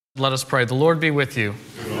Let us pray. The Lord be with you.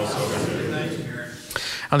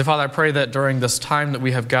 Heavenly Father, I pray that during this time that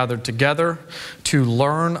we have gathered together to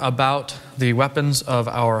learn about the weapons of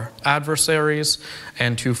our adversaries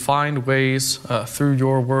and to find ways through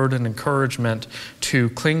your word and encouragement to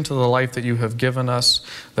cling to the life that you have given us,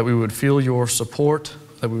 that we would feel your support,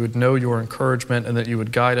 that we would know your encouragement, and that you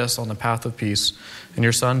would guide us on the path of peace. In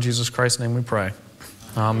your Son, Jesus Christ's name we pray.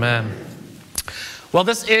 Amen. Well,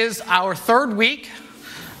 this is our third week,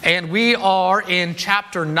 and we are in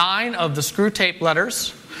chapter 9 of the Screwtape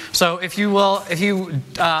Letters. So if you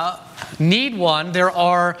need one, there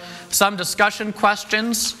are some discussion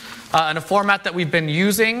questions in a format that we've been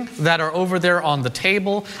using that are over there on the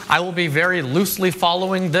table. I will be very loosely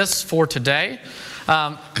following this for today.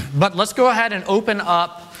 But let's go ahead and open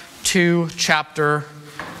up to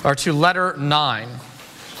letter 9.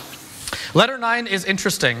 Letter 9 is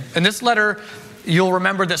interesting. In this letter, you'll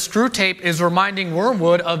remember that Screwtape is reminding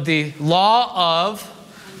Wormwood of the law of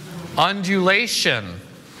undulation,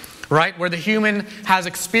 right? Where the human has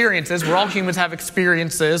experiences, where all humans have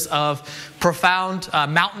experiences of profound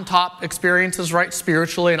mountaintop experiences, right,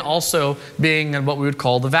 spiritually, and also being in what we would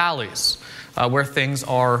call the valleys, where things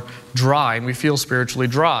are dry and we feel spiritually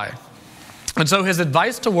dry. And so his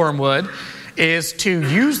advice to Wormwood is to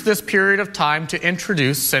use this period of time to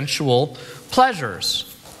introduce sensual pleasures.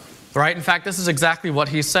 Right? In fact, this is exactly what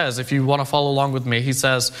he says. If you want to follow along with me, he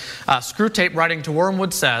says, Screwtape writing to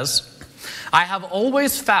Wormwood says, I have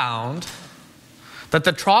always found that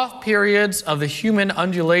the trough periods of the human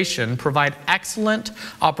undulation provide excellent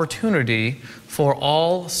opportunity for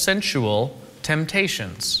all sensual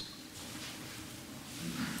temptations.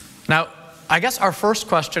 Now, I guess our first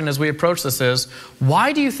question as we approach this is,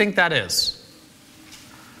 why do you think that is?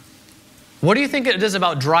 What do you think it is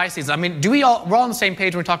about dry seasons? I mean, we're all on the same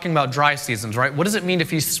page when we're talking about dry seasons, right? What does it mean if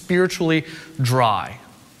he's spiritually dry?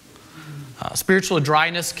 Spiritual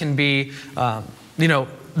dryness can be, the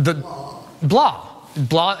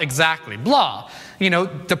blah, exactly, blah. You know,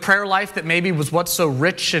 the prayer life that maybe was what's so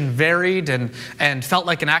rich and varied and felt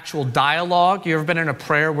like an actual dialogue. You ever been in a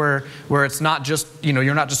prayer where it's not just,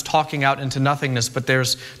 you're not just talking out into nothingness, but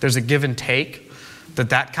there's a give and take?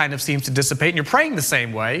 That kind of seems to dissipate. And you're praying the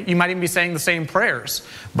same way. You might even be saying the same prayers,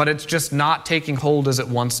 but it's just not taking hold as it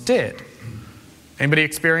once did. Anybody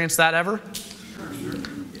experience that ever?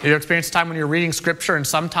 You experience a time when you're reading Scripture and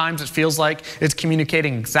sometimes it feels like it's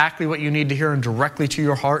communicating exactly what you need to hear and directly to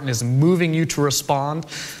your heart and is moving you to respond.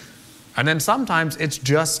 And then sometimes it's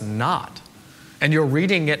just not. And you're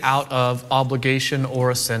reading it out of obligation or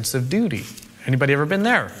a sense of duty. Anybody ever been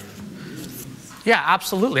there? Yeah,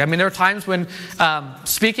 absolutely. I mean, there are times when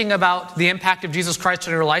speaking about the impact of Jesus Christ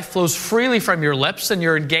in your life flows freely from your lips and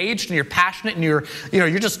you're engaged and you're passionate and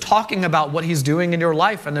you're just talking about what he's doing in your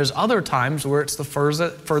life. And there's other times where it's the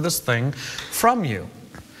furthest thing from you.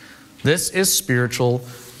 This is spiritual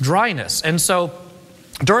dryness. And so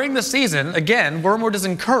during the season, again, Wormwood is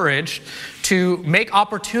encouraged to make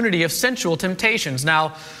opportunity of sensual temptations.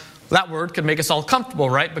 Now, that word could make us all comfortable,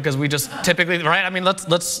 right? Because we just typically, right? I mean,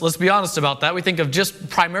 let's be honest about that. We think of just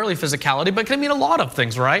primarily physicality, but it can mean a lot of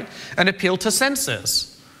things, right? An appeal to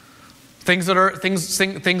senses, things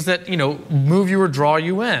that move you or draw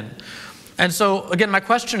you in. And so, again, my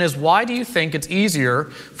question is, why do you think it's easier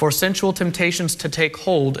for sensual temptations to take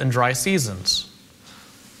hold in dry seasons?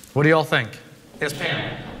 What do y'all think? Yes,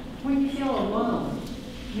 Pam. When you feel alone,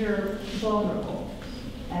 you're vulnerable,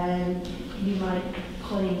 and you might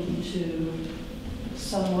cling to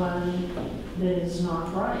someone that is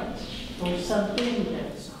not right, or something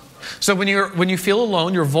that's not right. So when you feel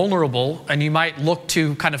alone, you're vulnerable, and you might look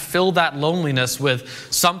to kind of fill that loneliness with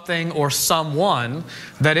something or someone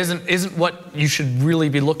that isn't what you should really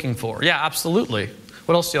be looking for. Yeah, absolutely.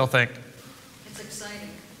 What else do y'all think?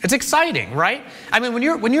 It's exciting, right? I mean, when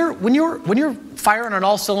you're firing on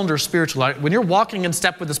all cylinders spiritually, when you're walking in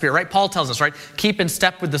step with the Spirit, right? Paul tells us, right? Keep in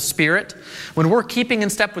step with the Spirit. When we're keeping in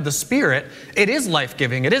step with the Spirit, it is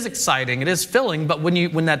life-giving, it is exciting, it is filling. But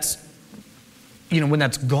when that's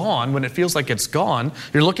gone, when it feels like it's gone,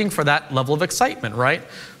 you're looking for that level of excitement, right?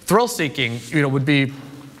 Thrill-seeking, would be,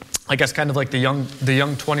 I guess, kind of like the young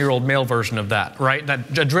 20-year-old male version of that, right? That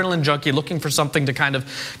adrenaline junkie looking for something to kind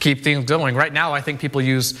of keep things going. Right now, I think people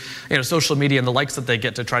use, social media and the likes that they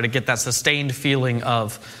get to try to get that sustained feeling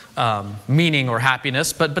of meaning or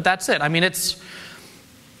happiness. But that's it. I mean, it's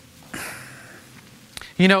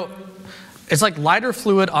like lighter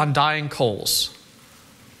fluid on dying coals.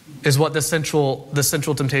 is what the central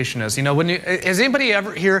temptation is. You know, has anybody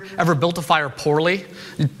ever built a fire poorly?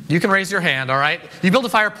 You can raise your hand, all right? You built a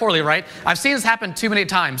fire poorly, right? I've seen this happen too many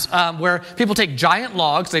times where people take giant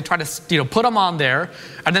logs, they try to put them on there,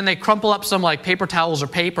 and then they crumple up some like paper towels or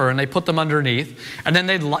paper and they put them underneath, and then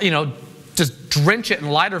they just drench it in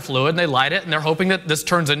lighter fluid and they light it, and they're hoping that this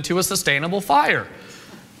turns into a sustainable fire.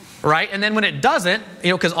 Right? And then when it doesn't,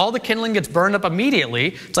 because all the kindling gets burned up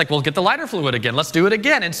immediately, it's like, well, get the lighter fluid again. Let's do it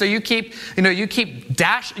again. And so you keep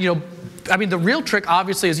the real trick,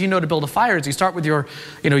 obviously, as you know, to build a fire is you start with your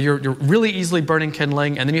really easily burning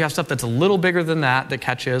kindling, and then you have stuff that's a little bigger than that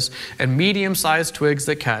catches, and medium-sized twigs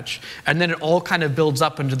that catch, and then it all kind of builds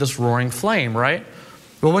up into this roaring flame, right?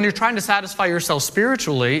 Well, when you're trying to satisfy yourself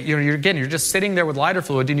spiritually, you're just sitting there with lighter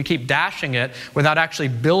fluid and you keep dashing it without actually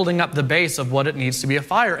building up the base of what it needs to be a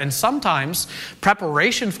fire. And sometimes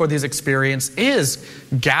preparation for these experiences is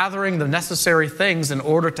gathering the necessary things in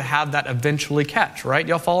order to have that eventually catch, right?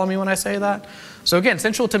 Y'all follow me when I say that? So again,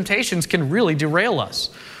 sensual temptations can really derail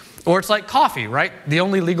us. Or it's like coffee, right? The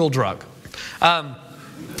only legal drug. Coffee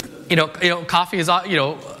is,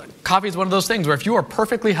 coffee is one of those things where if you are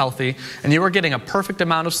perfectly healthy and you are getting a perfect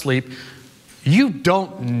amount of sleep, you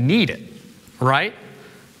don't need it, right?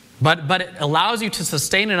 But it allows you to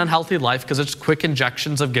sustain an unhealthy life because it's quick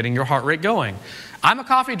injections of getting your heart rate going. I'm a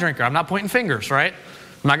coffee drinker. I'm not pointing fingers, right?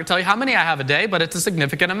 I'm not going to tell you how many I have a day, but it's a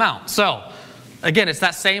significant amount. So, again, it's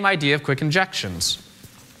that same idea of quick injections.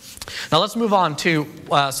 Now let's move on to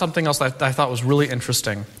something else that I thought was really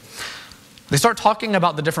interesting. They start talking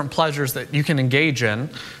about the different pleasures that you can engage in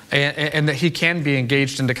and that he can be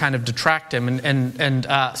engaged in to kind of detract him. And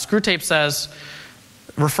Screwtape says,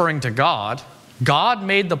 referring to God, God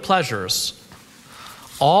made the pleasures.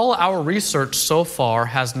 All our research so far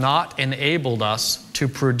has not enabled us to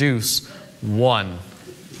produce one.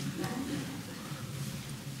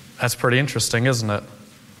 That's pretty interesting, isn't it?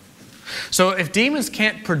 So if demons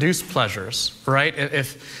can't produce pleasures, right?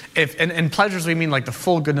 And pleasures we mean like the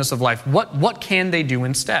full goodness of life, what can they do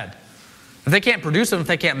instead? If they can't produce them, if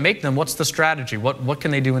they can't make them, what's the strategy? What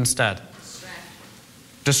can they do instead?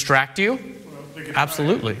 Distract you? Well, they could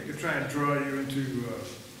Absolutely. They could try and draw you into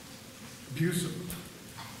abuse of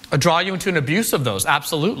them. Draw you into an abuse of those,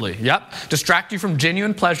 absolutely. Yep. Distract you from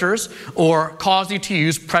genuine pleasures or cause you to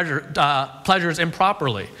use pleasures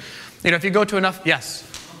improperly. If you go to enough, yes?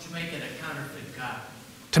 Make it a counterfeit God.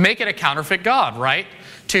 To make it a counterfeit God, right?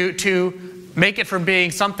 To make it from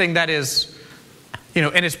being something that is,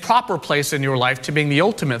 in its proper place in your life to being the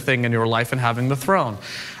ultimate thing in your life and having the throne.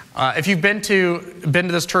 If you've been to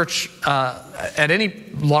this church at any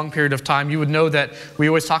long period of time, you would know that we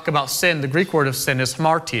always talk about sin. The Greek word of sin is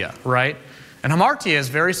hamartia, right? And hamartia is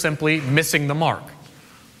very simply missing the mark,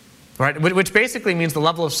 right? Which basically means the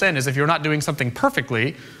level of sin is if you're not doing something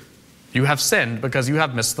perfectly, you have sinned because you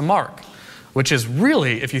have missed the mark, which is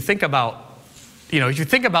really, if you think about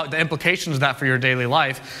the implications of that for your daily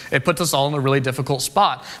life, it puts us all in a really difficult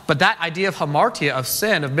spot. But that idea of hamartia, of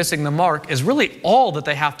sin, of missing the mark, is really all that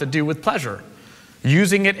they have to do with pleasure.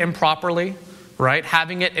 Using it improperly, right?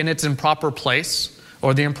 Having it in its improper place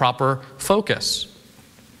or the improper focus.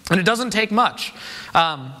 And it doesn't take much.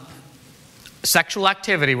 Sexual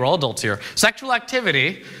activity, we're all adults here. Sexual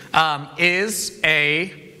activity is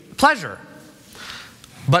a pleasure.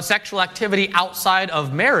 But sexual activity outside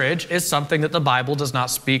of marriage is something that the Bible does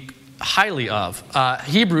not speak highly of.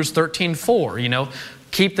 Hebrews 13:4,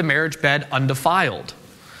 keep the marriage bed undefiled.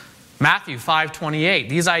 Matthew 5:28,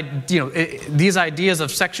 these ideas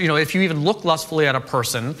of sex, if you even look lustfully at a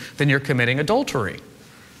person, then you're committing adultery.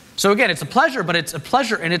 So again, it's a pleasure, but it's a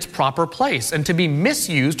pleasure in its proper place. And to be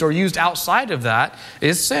misused or used outside of that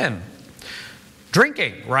is sin.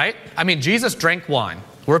 Drinking, right? Jesus drank wine.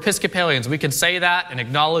 We're Episcopalians. We can say that and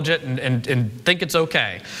acknowledge it and think it's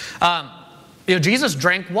okay. Jesus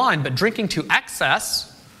drank wine, but drinking to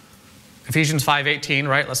excess, Ephesians 5:18,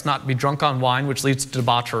 right? Let's not be drunk on wine, which leads to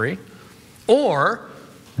debauchery. Or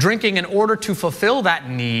drinking in order to fulfill that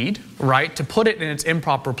need, right? To put it in its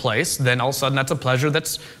improper place, then all of a sudden that's a pleasure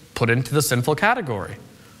that's put into the sinful category.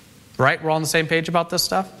 Right? We're all on the same page about this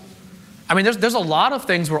stuff? There's a lot of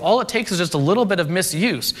things where all it takes is just a little bit of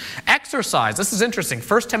misuse. Exercise. This is interesting.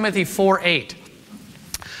 1 Timothy 4:8.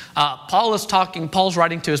 Paul's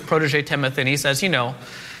writing to his protege Timothy, and he says,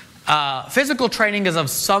 physical training is of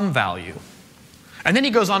some value. And then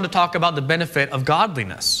he goes on to talk about the benefit of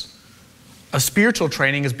godliness. A spiritual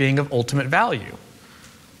training as being of ultimate value.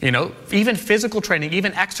 Even physical training,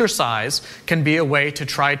 even exercise can be a way to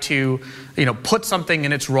try to, put something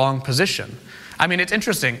in its wrong position. It's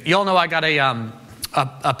interesting. You all know I got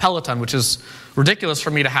a Peloton, which is ridiculous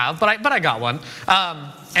for me to have, but I got one.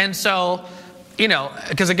 And so,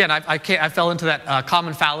 because again, I fell into that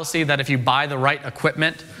common fallacy that if you buy the right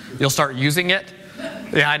equipment, you'll start using it.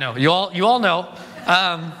 Yeah, I know. You all know.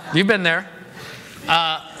 You've been there.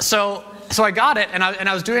 So I got it, and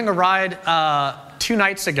I was doing a ride 2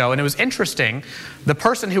 nights ago, and it was interesting. The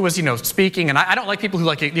person who was, speaking, and I don't like people who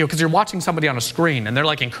because you're watching somebody on a screen, and they're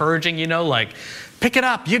encouraging, pick it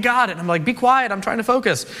up, you got it. And I'm like, be quiet, I'm trying to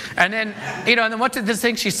focus. And then, and then what did this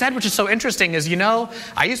thing she said, which is so interesting, is,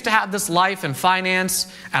 I used to have this life in finance,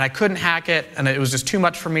 and I couldn't hack it, and it was just too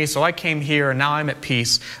much for me, so I came here, and now I'm at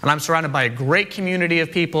peace, and I'm surrounded by a great community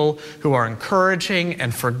of people who are encouraging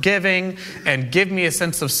and forgiving, and give me a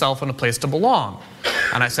sense of self and a place to belong.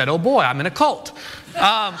 And I said, oh boy, I'm in a cult.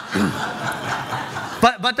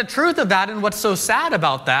 But the truth of that, and what's so sad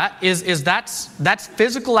about that, is that's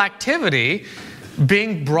physical activity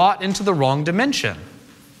being brought into the wrong dimension,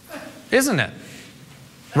 isn't it?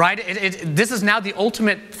 Right? This is now the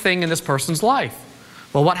ultimate thing in this person's life.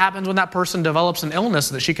 Well, what happens when that person develops an illness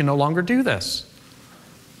that she can no longer do this?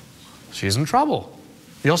 She's in trouble.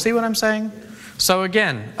 You'll see what I'm saying? So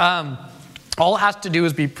again, all it has to do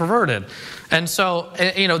is be perverted. And so,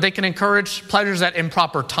 they can encourage pleasures at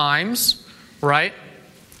improper times, right?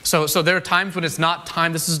 So there are times when it's not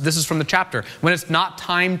time. This is from the chapter. When it's not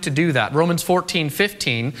time to do that. Romans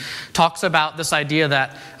 14:15 talks about this idea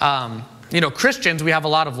that, Christians, we have a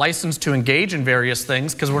lot of license to engage in various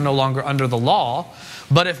things because we're no longer under the law.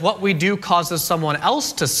 But if what we do causes someone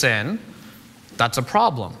else to sin, that's a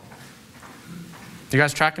problem. You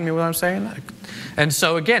guys tracking me with what I'm saying? And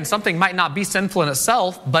so again, something might not be sinful in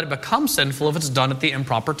itself, but it becomes sinful if it's done at the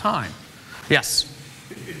improper time. Yes?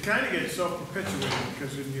 It kind of gets self-perpetuating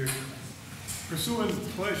because when you're pursuing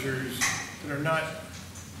pleasures that are not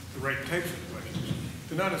the right types of pleasures,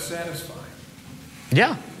 they're not as satisfying.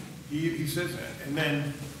 Yeah. He says that. And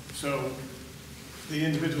then, so the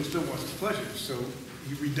individual still wants the pleasures, so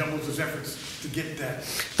he redoubles his efforts to get that.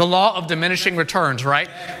 The law of diminishing returns, right?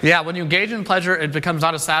 Yeah, when you engage in pleasure, it becomes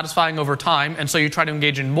not as satisfying over time, and so you try to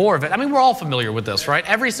engage in more of it. I mean, we're all familiar with this, right?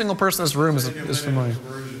 Every single person in this room is familiar.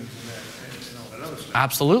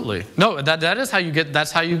 Absolutely. No, that is how you get,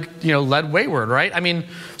 that's how you led wayward, right? I mean,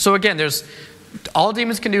 so again, all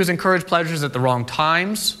demons can do is encourage pleasures at the wrong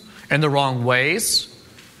times and the wrong ways.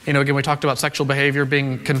 Again, we talked about sexual behavior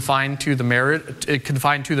being confined to the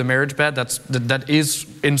marriage bed. That is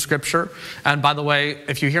in Scripture. And by the way,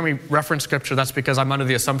 if you hear me reference Scripture, that's because I'm under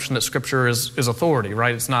the assumption that Scripture is authority,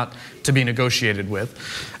 right? It's not to be negotiated with.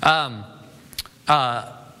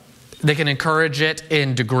 They can encourage it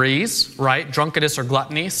in degrees, right? Drunkenness or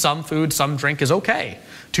gluttony. Some food, some drink is okay.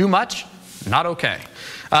 Too much, not okay.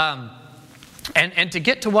 And to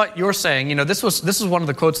get to what you're saying, this is one of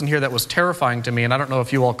the quotes in here that was terrifying to me, and I don't know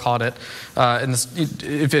if you all caught it,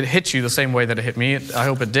 if it hit you the same way that it hit me. I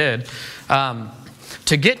hope it did.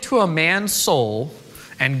 To get to a man's soul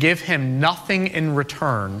and give him nothing in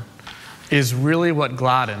return is really what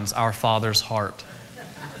gladdens our Father's heart.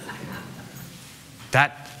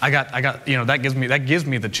 That gives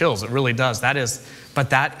me the chills. It really does. That is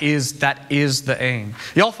the aim.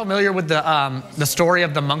 You all familiar with the story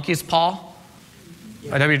of the monkey's paw?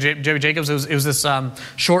 By W.J. Jacobs. It was this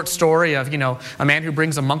short story of, a man who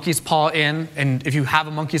brings a monkey's paw in, and if you have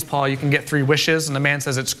a monkey's paw, you can get 3 wishes, and the man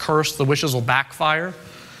says it's cursed, the wishes will backfire.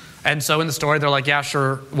 And so in the story, they're like, yeah,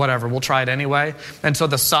 sure, whatever, we'll try it anyway. And so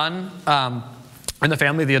the son in the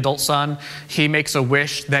family, the adult son, he makes a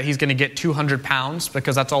wish that he's going to get 200 pounds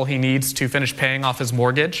because that's all he needs to finish paying off his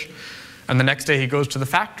mortgage. And the next day he goes to the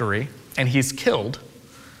factory, and he's killed.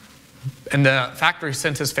 And the factory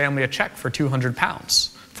sends his family a check for 200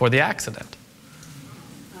 pounds for the accident.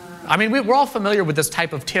 I mean, we're all familiar with this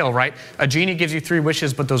type of tale, right? A genie gives you 3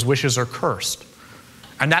 wishes, but those wishes are cursed.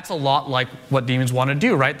 And that's a lot like what demons want to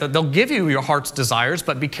do, right? They'll give you your heart's desires,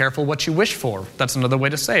 but be careful what you wish for. That's another way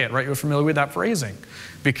to say it, right? You're familiar with that phrasing.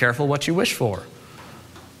 Be careful what you wish for.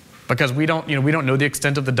 Because we don't know the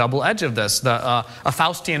extent of the double edge of this, a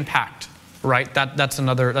Faustian pact, right? That's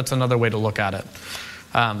another way to look at it.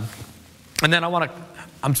 And then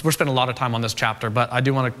we're spending a lot of time on this chapter, but I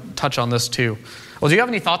do want to touch on this too. Well, do you have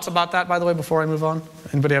any thoughts about that, by the way, before I move on?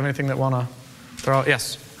 Anybody have anything that want to throw out?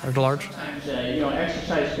 Yes, Dr. Large? Sometimes,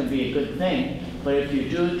 exercise can be a good thing, but if you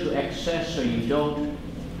do it to excess or you don't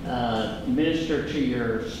minister to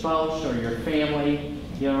your spouse or your family,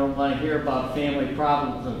 you don't want to hear about family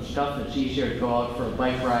problems and stuff, it's easier to go out for a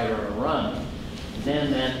bike ride or a run. Then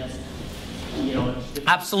that it's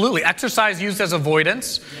Absolutely. Exercise used as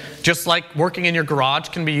avoidance, just like working in your garage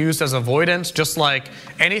can be used as avoidance, just like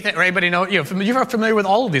anything. Anybody know? You're familiar with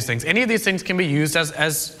all of these things. Any of these things can be used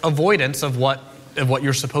as avoidance of what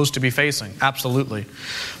you're supposed to be facing. Absolutely.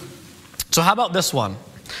 So how about this one?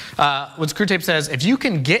 What Screwtape says, if you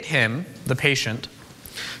can get him, the patient,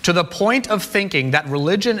 to the point of thinking that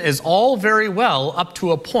religion is all very well up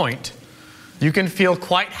to a point, you can feel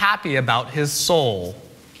quite happy about his soul.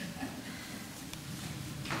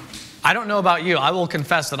 I don't know about you. I will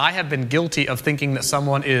confess that I have been guilty of thinking that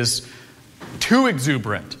someone is too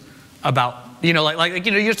exuberant about,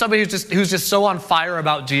 you're somebody who's just so on fire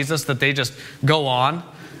about Jesus that they just go on,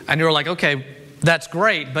 and you're like, okay, that's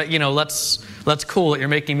great, but let's cool it. You're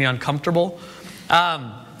making me uncomfortable.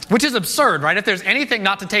 Which is absurd, right? If there's anything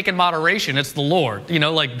not to take in moderation, it's the Lord.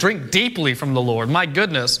 Drink deeply from the Lord. My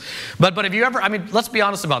goodness. But have you ever, let's be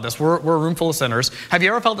honest about this. We're a room full of sinners. Have you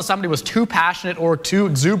ever felt that somebody was too passionate or too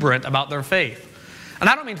exuberant about their faith? And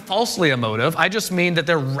I don't mean falsely emotive. I just mean that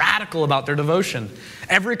they're radical about their devotion.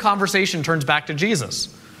 Every conversation turns back to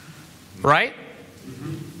Jesus. Right?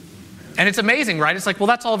 And it's amazing, right? It's like, well,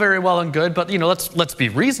 that's all very well and good, but, let's be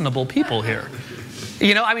reasonable people here.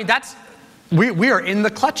 That's... We are in the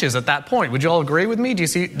clutches at that point. Would you all agree with me? Do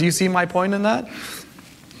you see my point in that?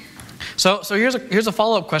 So here's a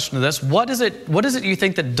follow-up question to this. What is it you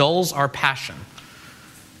think that dulls our passion?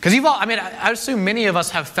 Because I assume many of us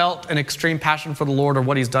have felt an extreme passion for the Lord or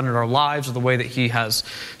what He's done in our lives or the way that He has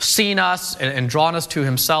seen us and drawn us to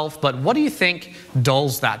Himself. But what do you think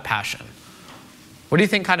dulls that passion? What do you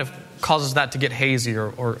think kind of causes that to get hazy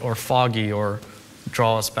or foggy or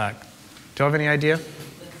draw us back? Do you have any idea?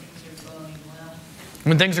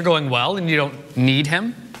 When things are going well and you don't need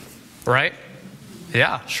Him, right?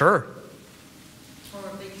 Yeah, sure. Or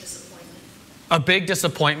a big disappointment. A big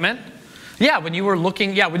disappointment? Yeah, when you were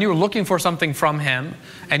looking for something from Him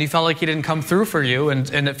and you felt like He didn't come through for you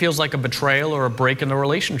and it feels like a betrayal or a break in the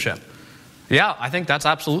relationship. Yeah, I think that's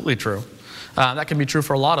absolutely true. That can be true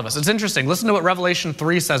for a lot of us. It's interesting. Listen to what Revelation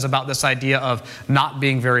 3 says about this idea of not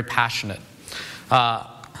being very passionate.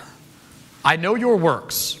 I know your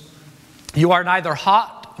works. You are neither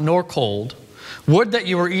hot nor cold. Would that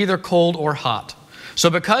you were either cold or hot. So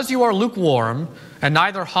because you are lukewarm and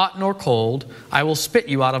neither hot nor cold, I will spit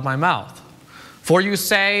you out of my mouth. For you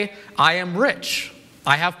say, I am rich,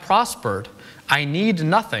 I have prospered, I need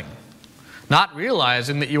nothing, not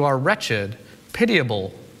realizing that you are wretched,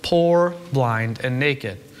 pitiable, poor, blind, and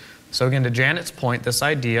naked. So again, to Janet's point, this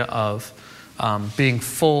idea of being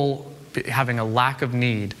full, having a lack of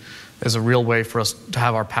need, is a real way for us to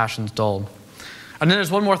have our passions dulled. And then there's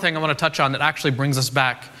one more thing I want to touch on that actually brings us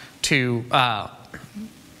back to a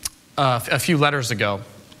few letters ago.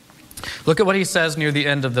 Look at what he says near the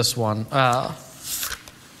end of this one. No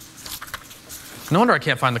wonder I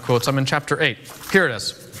can't find the quotes. I'm in chapter 8. Here it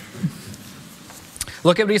is.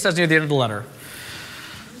 Look at what he says near the end of the letter.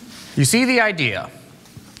 You see the idea.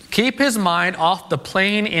 Keep his mind off the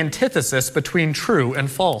plain antithesis between true and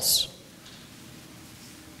false.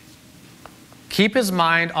 Keep his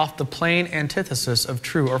mind off the plain antithesis of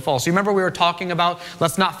true or false. You remember we were talking about,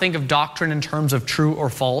 let's not think of doctrine in terms of true or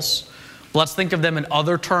false. Let's think of them in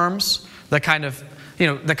other terms that kind of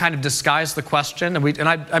disguise the question. And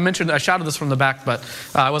I mentioned, I shouted this from the back, but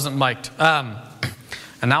I wasn't mic'd. And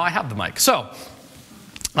now I have the mic. So,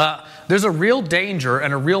 there's a real danger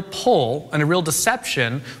and a real pull and a real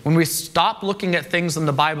deception when we stop looking at things in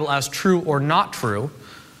the Bible as true or not true,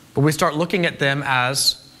 but we start looking at them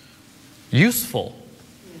as useful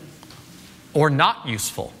or not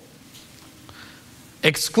useful.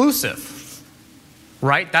 Exclusive,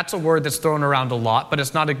 right? That's a word that's thrown around a lot, but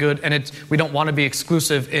it's not a good, and we don't want to be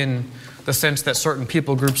exclusive in the sense that certain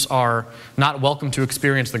people groups are not welcome to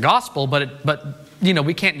experience the gospel, but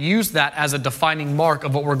we can't use that as a defining mark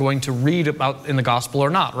of what we're going to read about in the gospel or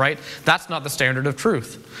not, right? That's not the standard of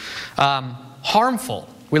truth. Harmful.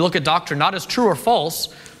 We look at doctrine not as true or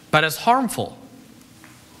false, but as harmful.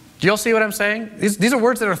 Do you all see what I'm saying? These are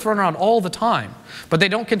words that are thrown around all the time, but they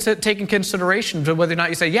don't take in consideration to whether or not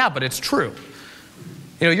you say, yeah, but it's true.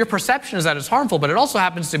 Your perception is that it's harmful, but it also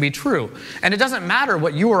happens to be true. And it doesn't matter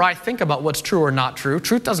what you or I think about what's true or not true.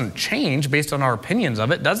 Truth doesn't change based on our opinions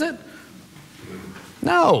of it, does it?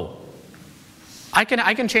 No. I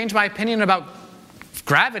can change my opinion about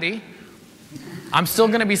gravity. I'm still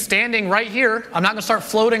going to be standing right here. I'm not going to start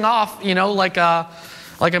floating off, like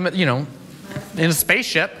I'm, in a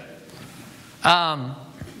spaceship.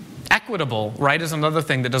 Equitable, right, is another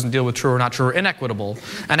thing that doesn't deal with true or not true, or inequitable.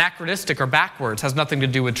 Anachronistic or backwards has nothing to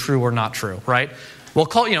do with true or not true, right? Well,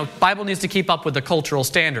 Bible needs to keep up with the cultural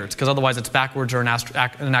standards because otherwise it's backwards or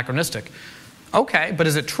anachronistic. Okay, but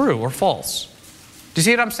is it true or false? Do you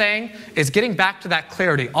see what I'm saying? It's getting back to that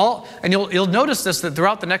clarity. And you'll notice this, that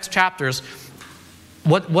throughout the next chapters,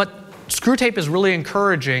 what Screwtape is really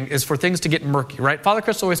encouraging is for things to get murky, right? Father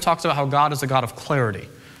Chris always talks about how God is a God of clarity.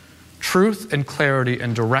 Truth and clarity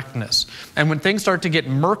and directness. And when things start to get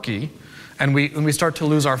murky and we start to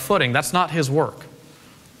lose our footing, that's not his work.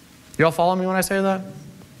 You all follow me when I say that?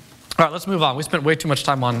 All right, let's move on. We spent way too much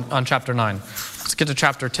time on chapter 9. Let's get to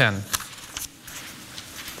chapter 10.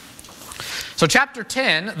 So chapter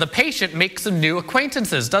 10, the patient makes some new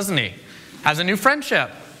acquaintances, doesn't he? Has a new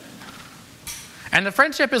friendship. And the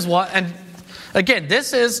friendship is what? And again,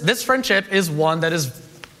 this friendship is one that is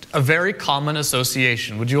a very common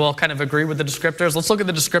association. Would you all kind of agree with the descriptors? Let's look at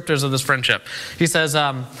the descriptors of this friendship. He says,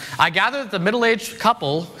 I gather that the middle-aged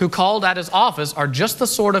couple who called at his office are just the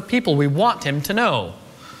sort of people we want him to know.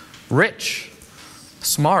 Rich,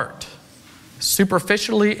 smart,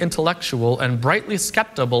 superficially intellectual, and brightly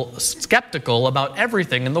skeptical about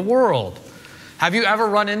everything in the world. Have you ever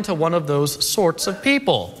run into one of those sorts of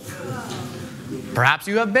people? Perhaps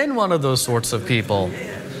you have been one of those sorts of people,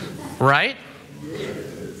 right?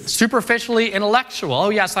 Superficially intellectual. Oh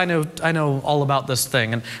yes, I know all about this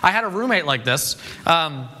thing. And I had a roommate like this.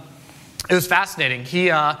 It was fascinating.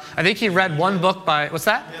 I think he read one book by, what's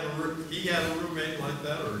that? He had a roommate like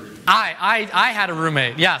that, or? I had a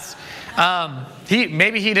roommate, yes.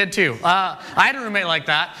 Maybe he did too. I had a roommate like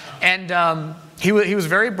that, and he was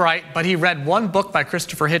very bright, but he read one book by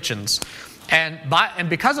Christopher Hitchens. And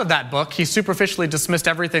because of that book, he superficially dismissed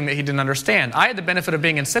everything that he didn't understand. I had the benefit of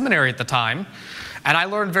being in seminary at the time, and I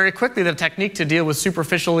learned very quickly that a technique to deal with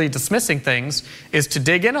superficially dismissing things is to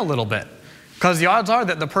dig in a little bit. Because the odds are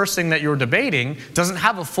that the person that you're debating doesn't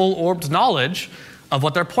have a full-orbed knowledge of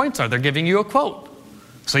what their points are. They're giving you a quote.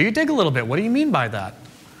 So you dig a little bit. What do you mean by that?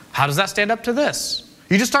 How does that stand up to this?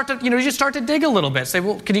 You just start to dig a little bit. Say,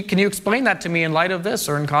 well, can you explain that to me in light of this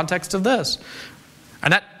or in context of this?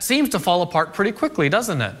 And that seems to fall apart pretty quickly,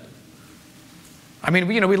 doesn't it? I mean,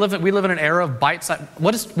 we live in an era of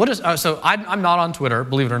bite-sized. So I'm not on Twitter,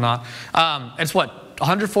 believe it or not. It's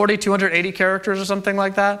 140, 280 characters or something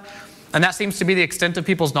like that, and that seems to be the extent of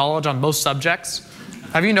people's knowledge on most subjects.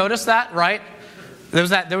 Have you noticed that? Right? There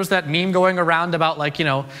was that meme going around about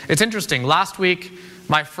it's interesting. Last week,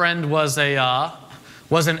 my friend was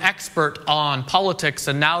an expert on politics,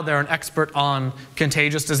 and now they're an expert on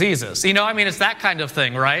contagious diseases. It's that kind of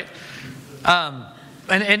thing, right?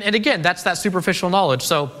 And again, that's that superficial knowledge.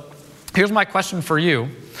 So here's my question for you.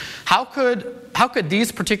 How could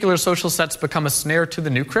these particular social sets become a snare to the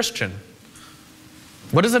new Christian?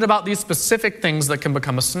 What is it about these specific things that can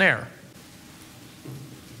become a snare?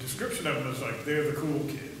 The description of them is like, they're the cool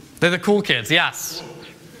kids. They're the cool kids, yes. Cool.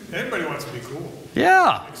 Everybody wants to be cool.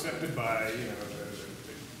 Yeah. Accepted by,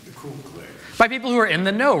 the cool clique. By people who are in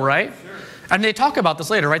the know, right? Sure. And they talk about this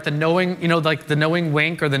later, right? The knowing, like the knowing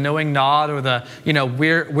wink or the knowing nod or the,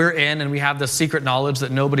 we're in and we have the secret knowledge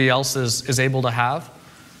that nobody else is able to have,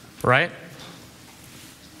 right?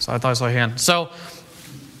 So I thought I saw a hand. So,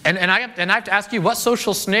 and I have to ask you, what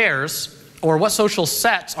social snares or what social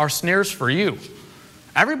sets are snares for you?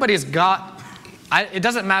 Everybody's got, it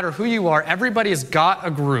doesn't matter who you are, everybody's got a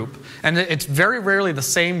group, and it's very rarely the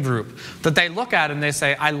same group, that they look at and they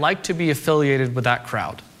say, I like to be affiliated with that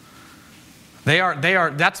crowd. They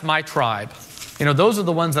are, that's my tribe. Those are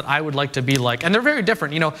the ones that I would like to be like. And they're very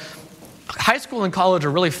different. High school and college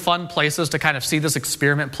are really fun places to kind of see this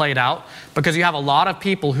experiment played out, because you have a lot of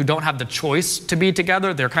people who don't have the choice to be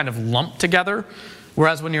together. They're kind of lumped together.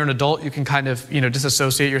 Whereas when you're an adult, you can kind of,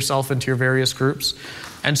 disassociate yourself into your various groups.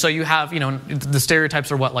 And so you have, the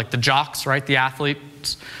stereotypes are what? Like the jocks, right? The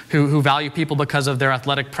athletes who value people because of their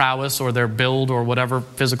athletic prowess or their build or whatever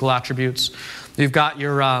physical attributes. You've got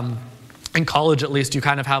your, in college at least, you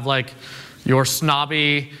kind of have like your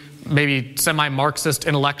snobby, maybe semi-Marxist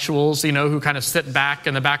intellectuals, who kind of sit back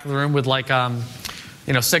in the back of the room with like,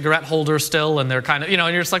 cigarette holders still, and they're kind of, and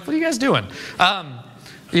you're just like, what are you guys doing?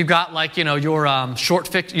 You've got like, your short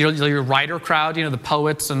fiction, your writer crowd, the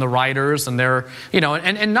poets and the writers, and they're,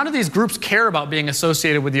 and none of these groups care about being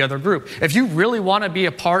associated with the other group. If you really want to be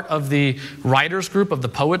a part of the writers group, of the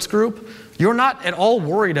poets group, you're not at all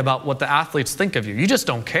worried about what the athletes think of you. You just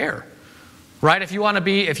don't care. Right? If you want to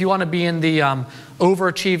be in the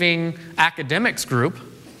overachieving academics group,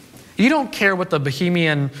 you don't care what the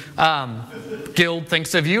Bohemian guild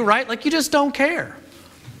thinks of you, right? Like, you just don't care.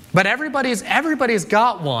 But everybody's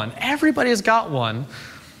got one. Everybody's got one.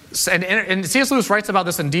 And C.S. Lewis writes about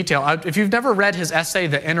this in detail. If you've never read his essay,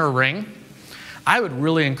 The Inner Ring, I would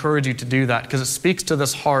really encourage you to do that, because it speaks to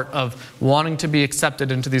this heart of wanting to be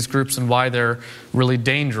accepted into these groups and why they're really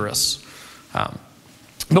dangerous.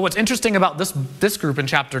 But what's interesting about this group in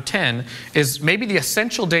chapter 10 is maybe the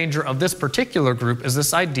essential danger of this particular group is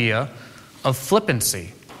this idea of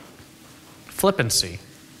flippancy. Flippancy.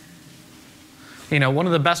 One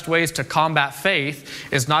of the best ways to combat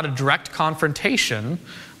faith is not a direct confrontation,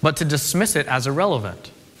 but to dismiss it as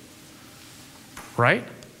irrelevant. Right?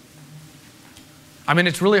 I mean,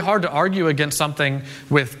 it's really hard to argue against something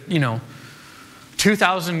with,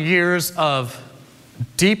 2,000 years of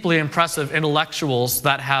deeply impressive intellectuals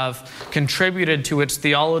that have contributed to its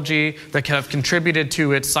theology, that have contributed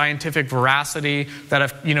to its scientific veracity, that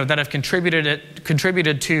have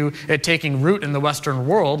contributed to it taking root in the Western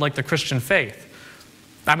world, like the Christian faith.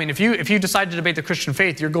 I mean, if you decide to debate the Christian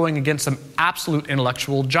faith, you're going against some absolute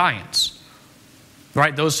intellectual giants,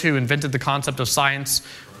 right? Those who invented the concept of science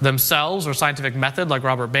themselves or scientific method, like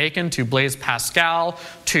Robert Bacon, to Blaise Pascal,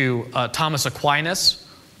 to Thomas Aquinas.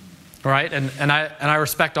 Right, and I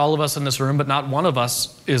respect all of us in this room, but not one of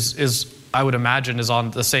us is I would imagine is on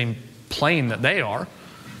the same plane that they are.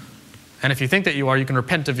 And if you think that you are, you can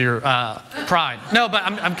repent of your pride. No, but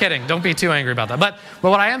I'm kidding. Don't be too angry about that. But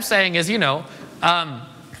what I am saying is,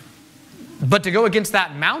 but to go against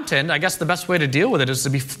that mountain, I guess the best way to deal with it is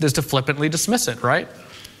to flippantly dismiss it. Right?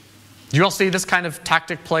 Do you all see this kind of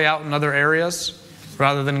tactic play out in other areas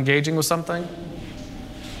rather than engaging with something?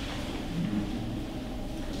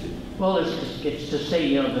 Well, it's to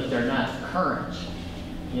say, that they're not current,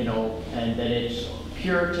 and that it's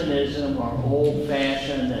Puritanism or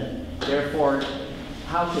old-fashioned, and therefore,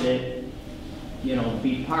 how could it,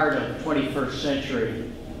 be part of 21st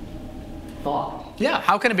century thought? Yeah,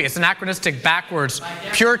 how can it be? It's anachronistic, backwards,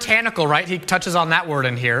 puritanical, right? He touches on that word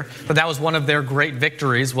in here, but that was one of their great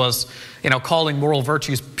victories was, calling moral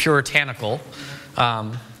virtues puritanical.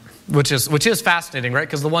 Which is fascinating, right?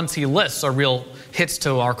 Because the ones he lists are real hits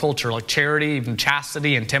to our culture, like charity, even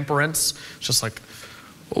chastity and temperance. It's just like,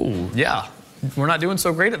 oh, yeah, we're not doing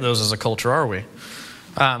so great at those as a culture, are we?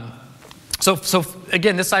 So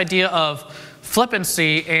again, this idea of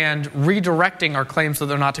flippancy and redirecting our claims so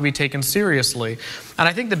they're not to be taken seriously. And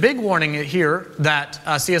I think the big warning here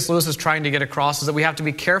that C.S. Lewis is trying to get across is that we have to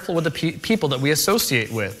be careful with the people that we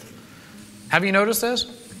associate with. Have you noticed this?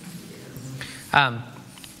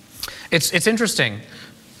 It's interesting.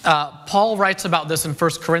 Paul writes about this in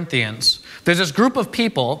 1 Corinthians. There's this group of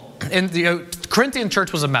people, and the Corinthian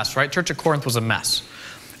church was a mess, right? Church of Corinth was a mess.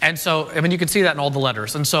 And so, you can see that in all the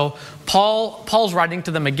letters. And so Paul's writing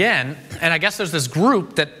to them again, and I guess there's this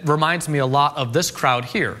group that reminds me a lot of this crowd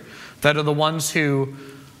here, that are the ones who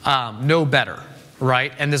know better,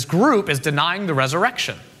 right? And this group is denying the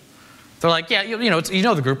resurrection. They're like, yeah,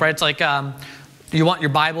 the group, right? It's like, you want your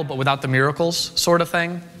Bible, but without the miracles sort of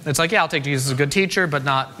thing. It's like, yeah, I'll take Jesus as a good teacher, but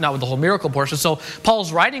not with the whole miracle portion. So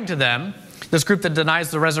Paul's writing to them, this group that denies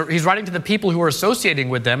the resurrection. He's writing to the people who are associating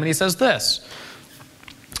with them, and he says this.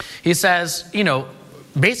 He says,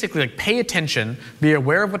 basically, like, pay attention, be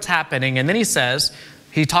aware of what's happening, and then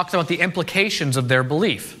he talks about the implications of their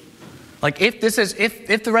belief. Like, if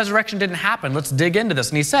the resurrection didn't happen, let's dig into this.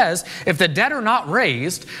 And he says, if the dead are not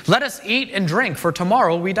raised, let us eat and drink, for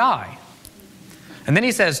tomorrow we die. And then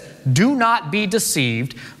he says, do not be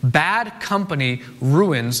deceived. Bad company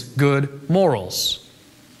ruins good morals.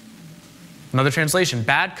 Another translation,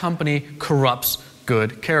 bad company corrupts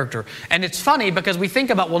good character. And it's funny because we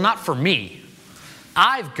think about, well, not for me.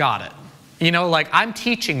 I've got it. I'm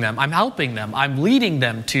teaching them, I'm helping them, I'm leading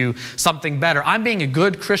them to something better. I'm being a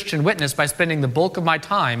good Christian witness by spending the bulk of my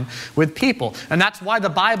time with people. And that's why the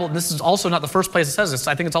Bible, this is also not the first place it says this,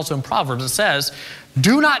 I think it's also in Proverbs, it says,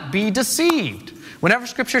 do not be deceived. Whenever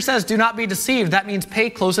Scripture says do not be deceived, that means pay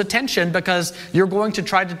close attention because you're going to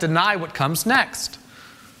try to deny what comes next.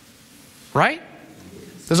 Right?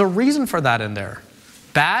 There's a reason for that in there.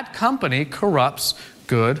 Bad company corrupts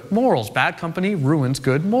good morals. Bad company ruins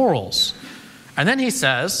good morals. And then he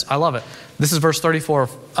says, I love it. This is verse 34.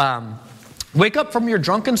 Wake up from your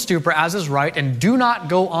drunken stupor as is right and do not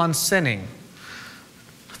go on sinning.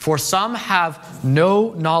 For some have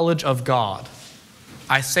no knowledge of God.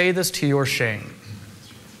 I say this to your shame.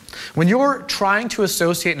 When you're trying to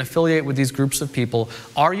associate and affiliate with these groups of people,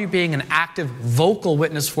 are you being an active vocal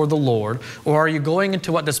witness for the Lord, or are you going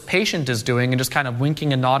into what this patient is doing and just kind of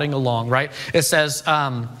winking and nodding along, right? It says, I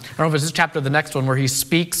don't know if it's this chapter or the next one, where he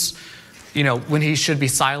speaks, when he should be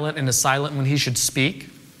silent and is silent when he should speak.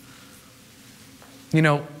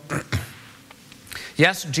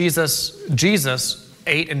 Yes, Jesus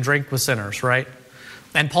ate and drank with sinners, right?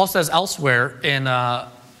 And Paul says elsewhere in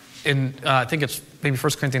I think it's maybe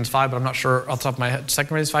 1 Corinthians 5, but I'm not sure off the top of my head. 2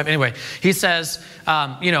 Corinthians 5. Anyway, he says,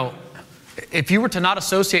 if you were to not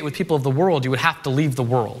associate with people of the world, you would have to leave the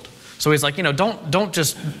world. So he's like, don't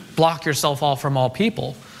just block yourself off from all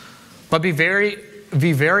people, but be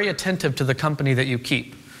very attentive to the company that you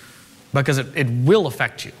keep, because it will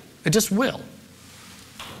affect you. It just will.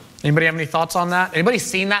 Anybody have any thoughts on that? Anybody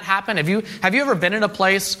seen that happen? Have you ever been in a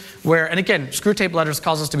place where, and again, Screwtape Letters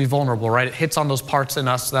cause us to be vulnerable, right? It hits on those parts in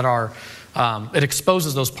us that are, it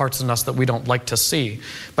exposes those parts in us that we don't like to see.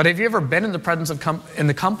 But have you ever been in the presence of, in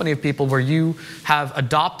the company of people where you have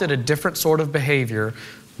adopted a different sort of behavior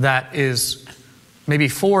that is maybe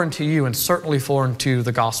foreign to you and certainly foreign to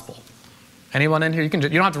the gospel? Anyone in here? You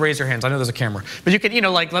don't have to raise your hands. I know there's a camera, but you can,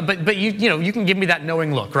 but you can give me that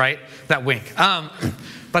knowing look, right? That wink.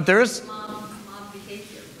 But there's Mob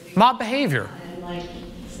behavior. mob behavior. And like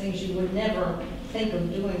things you would never think of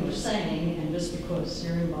doing or saying, and just because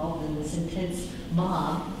you're involved in this intense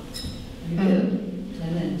mob, you do.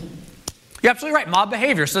 And then You're absolutely right. Mob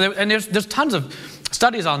behavior. So there's tons of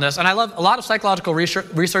studies on this, and I love a lot of psychological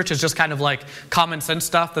research is just kind of like common sense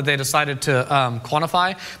stuff that they decided to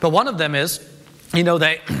quantify. But one of them is,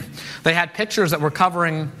 they had pictures that were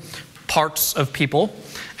covering parts of people,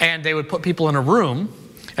 and they would put people in a room,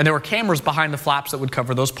 and there were cameras behind the flaps that would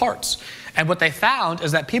cover those parts. And what they found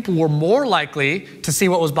is that people were more likely to see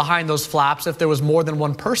what was behind those flaps if there was more than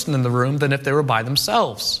one person in the room than if they were by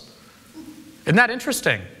themselves. Isn't that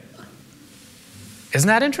interesting? Isn't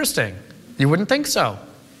that interesting? You wouldn't think so.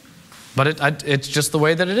 But it's just the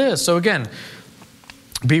way that it is. So again,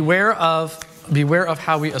 beware of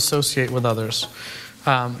how we associate with others.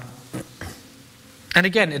 And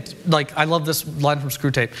again, it's like, I love this line from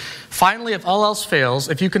Screwtape. Finally, if all else fails,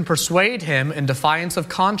 if you can persuade him in defiance of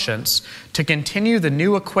conscience to continue the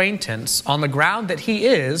new acquaintance on the ground that he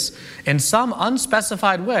is, in some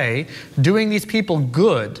unspecified way, doing these people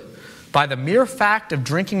good by the mere fact of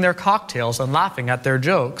drinking their cocktails and laughing at their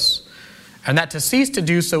jokes, and that to cease to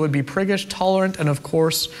do so would be priggish, tolerant, and of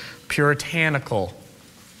course, puritanical.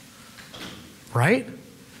 Right?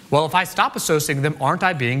 Well, if I stop associating them, aren't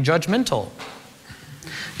I being judgmental?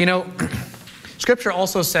 Scripture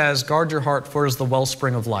also says, guard your heart, for it is the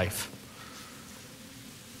wellspring of life.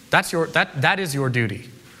 That is your duty.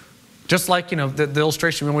 Just like, the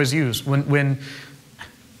illustration we always use. When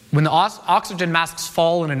the oxygen masks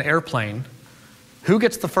fall in an airplane, who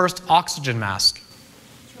gets the first oxygen mask?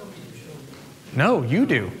 No, you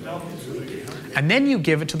do. And then you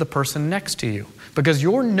give it to the person next to you. Because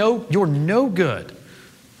you're no good.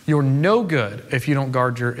 You're no good if you don't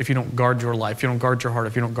guard your life, if you don't guard your heart,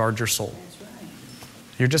 if you don't guard your soul.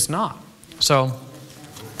 You're just not. So,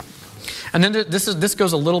 and then this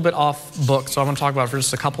goes a little bit off book, so I'm going to talk about it for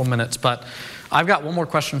just a couple of minutes. But I've got one more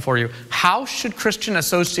question for you. How should Christian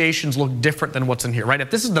associations look different than what's in here? Right? If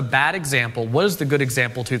this is the bad example, what is the good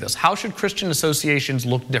example to this? How should Christian associations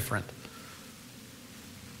look different?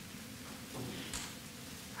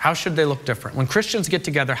 How should they look different? When Christians get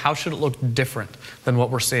together, how should it look different than what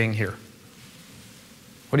we're seeing here?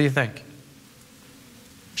 What do you think?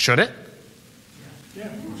 Should it? Yeah.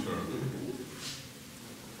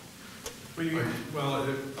 Well,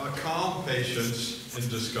 a calm patience in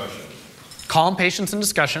discussion. Calm patience in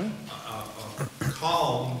discussion.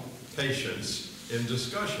 Calm patience in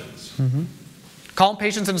discussions. Mm-hmm. Calm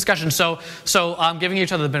patience in discussion. So giving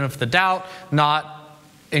each other the benefit of the doubt, not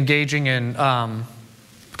engaging in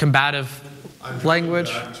combative language.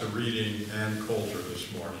 I'm back to reading Ann Coulter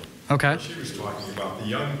this morning. Okay. She was talking about the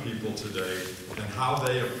young people today and how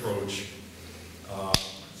they approach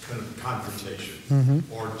kind of confrontation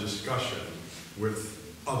or discussion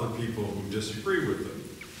with other people who disagree with them.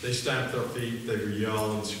 They stamp their feet, they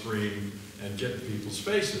yell and scream and get in people's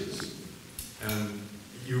faces. And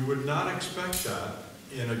you would not expect that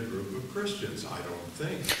in a group of Christians, I don't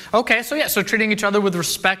think. Okay, so treating each other with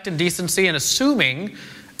respect and decency and assuming,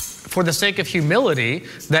 for the sake of humility,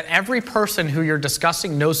 that every person who you're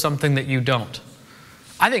discussing knows something that you don't.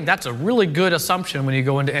 I think that's a really good assumption when you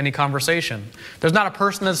go into any conversation. There's not a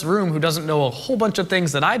person in this room who doesn't know a whole bunch of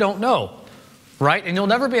things that I don't know, right? And you'll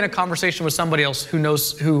never be in a conversation with somebody else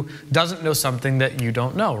who doesn't know something that you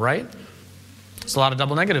don't know, right? There's a lot of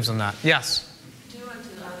double negatives in that. Yes? Do unto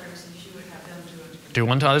others as you would have them do unto you. Do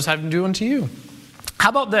unto others, have them do unto you. How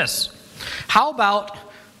about this? How about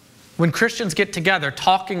when Christians get together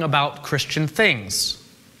talking about Christian things?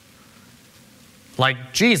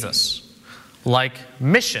 Like Jesus. Like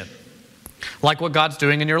mission. Like what God's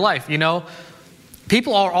doing in your life.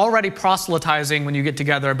 People are already proselytizing when you get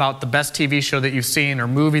together about the best TV show that you've seen, or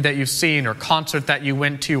movie that you've seen, or concert that you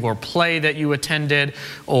went to, or play that you attended,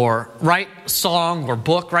 or song or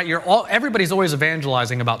book, right? Everybody's always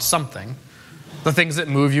evangelizing about something. The things that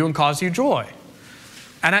move you and cause you joy.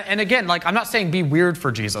 And again, like, I'm not saying be weird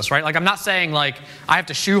for Jesus, right? Like, I'm not saying, like, I have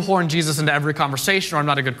to shoehorn Jesus into every conversation or I'm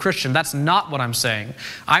not a good Christian. That's not what I'm saying.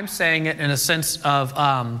 I'm saying it in a sense of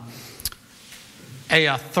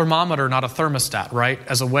a thermometer, not a thermostat, right?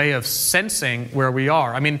 As a way of sensing where we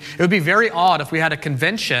are. I mean, it would be very odd if we had a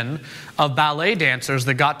convention of ballet dancers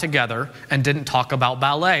that got together and didn't talk about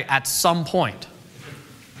ballet at some point.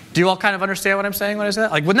 Do you all kind of understand what I'm saying when I say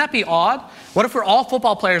that? Like, wouldn't that be odd? What if we're all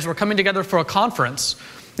football players, we're coming together for a conference,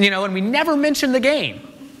 and we never mention the game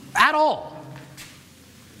at all?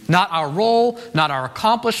 Not our role, not our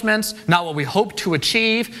accomplishments, not what we hope to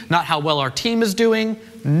achieve, not how well our team is doing,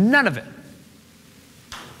 none of it.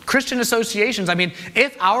 Christian associations, I mean,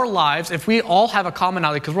 if we all have a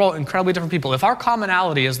commonality, because we're all incredibly different people, if our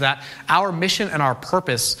commonality is that our mission and our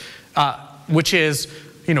purpose, which is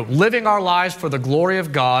living our lives for the glory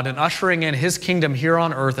of God and ushering in His kingdom here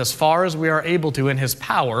on earth as far as we are able to in His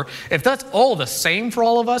power, if that's all the same for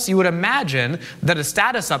all of us, you would imagine that a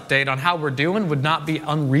status update on how we're doing would not be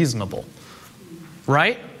unreasonable.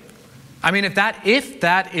 Right? I mean, if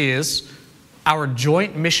that is our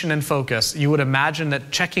joint mission and focus, you would imagine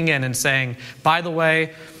that checking in and saying, by the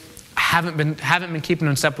way, haven't been keeping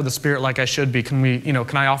in step with the Spirit like I should be. Can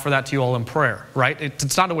I offer that to you all in prayer, right?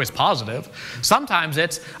 It's not always positive. Sometimes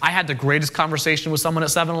I had the greatest conversation with someone at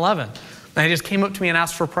 7-Eleven, and they just came up to me and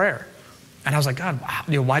asked for prayer. And I was like, God,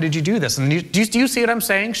 why did you do this? And do you see what I'm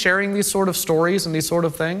saying? Sharing these sort of stories and these sort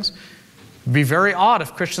of things? It'd be very odd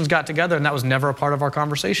if Christians got together and that was never a part of our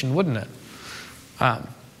conversation, wouldn't it?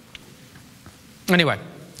 Anyway,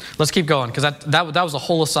 let's keep going, because that was a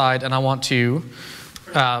whole aside, and I want to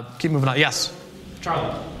keep moving on. Yes?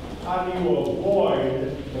 Charlie? How do you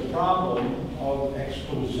avoid the problem of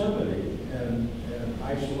exclusivity and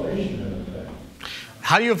isolation in effect?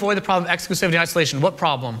 How do you avoid the problem of exclusivity and isolation? What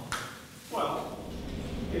problem? Well,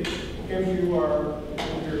 if your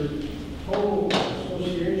total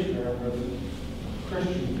association are with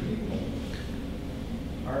Christian people,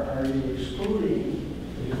 are you excluding,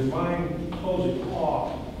 is your mind closing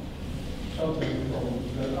off something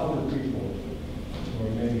from that other people or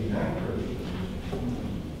maybe not Christian?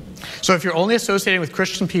 So if you're only associating with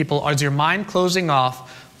Christian people, is your mind closing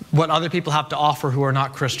off what other people have to offer who are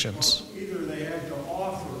not Christians? Either they have to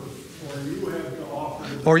offer, or you have to offer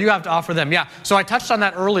them. Or you have to offer them, yeah. So I touched on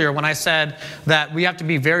that earlier when I said that we have to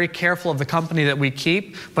be very careful of the company that we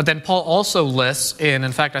keep. But then Paul also lists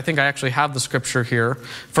in fact, I think I actually have the scripture here,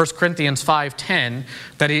 1 Corinthians 5:10,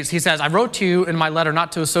 that he says, I wrote to you in my letter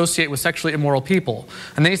not to associate with sexually immoral people.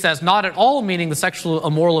 And then he says, not at all meaning the sexually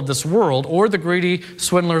immoral of this world, or the greedy,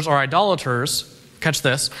 swindlers, or idolaters. Catch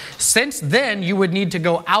this. Since then you would need to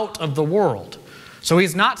go out of the world. So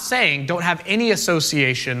he's not saying don't have any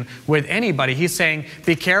association with anybody. He's saying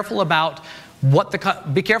be careful about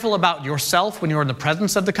be careful about yourself when you're in the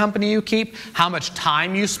presence of the company you keep, how much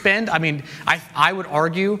time you spend. I mean, I would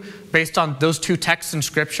argue, based on those two texts in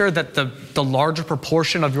Scripture, that the larger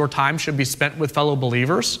proportion of your time should be spent with fellow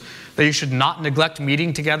believers, that you should not neglect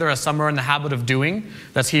meeting together as some are in the habit of doing.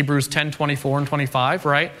 That's Hebrews 10:24 and 25,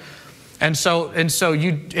 right? And so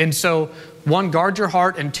one, guard your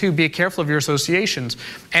heart, and two, be careful of your associations.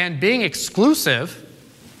 And being exclusive,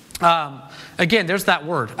 again, there's that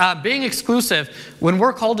word. Being exclusive, when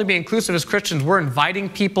we're called to be inclusive as Christians, we're inviting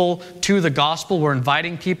people to the gospel. We're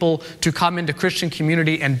inviting people to come into Christian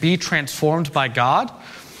community and be transformed by God.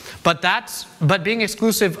 But being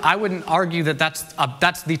exclusive, I wouldn't argue that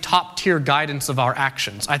that's the top tier guidance of our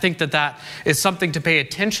actions. I think that is something to pay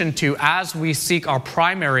attention to as we seek our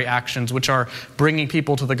primary actions, which are bringing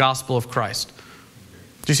people to the gospel of Christ.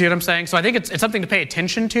 Do you see what I'm saying? So I think it's something to pay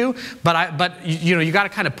attention to, but you got to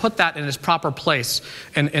kind of put that in its proper place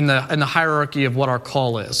in the hierarchy of what our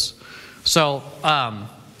call is. So,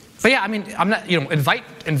 but yeah, I mean, I'm not invite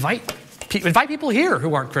people here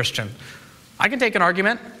who aren't Christian. I can take an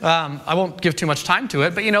argument. I won't give too much time to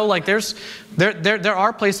it, but there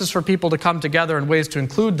are places for people to come together and ways to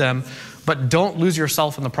include them, but don't lose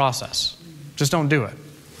yourself in the process. Just don't do it.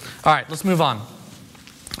 All right, let's move on.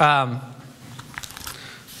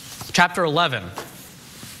 Chapter 11.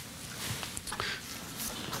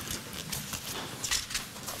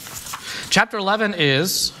 Chapter 11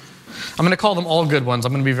 is, I'm going to call them all good ones.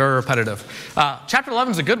 I'm going to be very repetitive. Chapter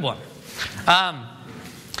 11 is a good one.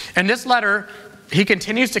 In this letter, he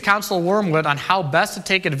continues to counsel Wormwood on how best to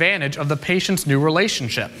take advantage of the patient's new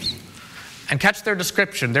relationships. And catch their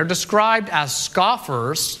description. They're described as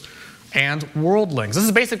scoffers and worldlings. This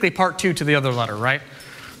is basically part 2 to the other letter, right?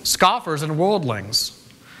 Scoffers and worldlings.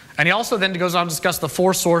 And he also then goes on to discuss the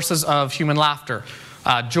 4 sources of human laughter.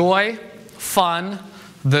 Joy, fun,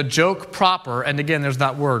 the joke proper, and again, there's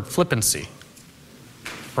that word, flippancy.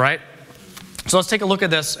 right? So let's take a look at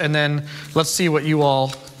this, and then let's see what you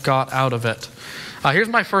all got out of it. Here's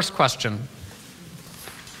my first question.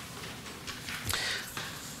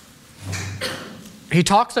 He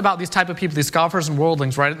talks about these type of people, these scoffers and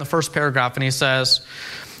worldlings, right in the first paragraph, and he says,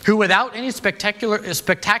 who without any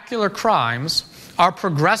spectacular crimes are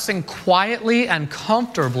progressing quietly and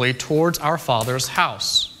comfortably towards our Father's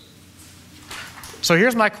house. So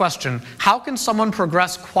here's my question. How can someone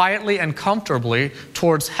progress quietly and comfortably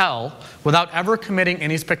towards hell without ever committing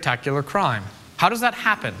any spectacular crime? How does that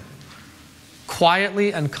happen?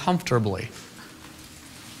 Quietly and comfortably.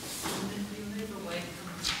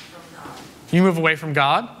 You move away from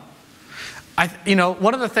God?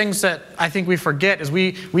 One of the things that I think we forget is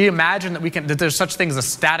we imagine that there's such thing as a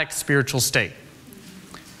static spiritual state,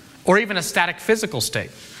 or even a static physical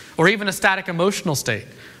state, or even a static emotional state,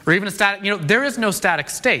 or even a static, there is no static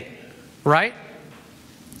state, right?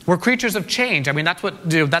 We're creatures of change. I mean,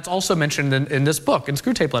 that's also mentioned in this book, in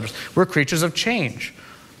Screwtape Letters. We're creatures of change.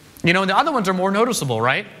 And the other ones are more noticeable,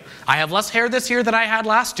 right? I have less hair this year than I had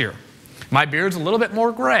last year. My beard's a little bit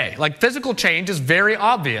more gray. Like, physical change is very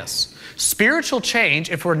obvious. Spiritual change,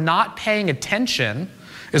 if we're not paying attention,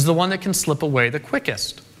 is the one that can slip away the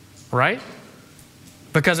quickest, right?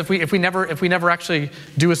 Because if we never actually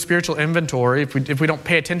do a spiritual inventory, if we don't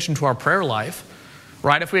pay attention to our prayer life,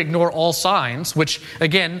 right? If we ignore all signs, which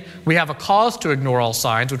again, we have a cause to ignore all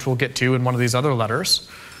signs, which we'll get to in one of these other letters,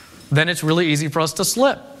 then it's really easy for us to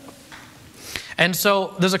slip. And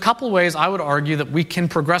so there's a couple ways I would argue that we can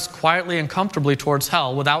progress quietly and comfortably towards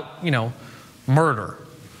hell without, murder.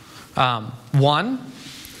 One,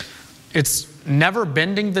 it's never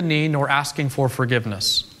bending the knee nor asking for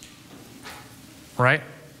forgiveness. Right?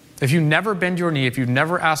 If you never bend your knee, if you've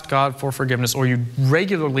never asked God for forgiveness, or you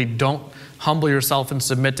regularly don't humble yourself and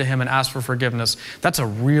submit to Him and ask for forgiveness, that's a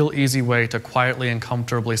real easy way to quietly and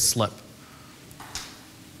comfortably slip.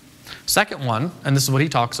 Second one, and this is what he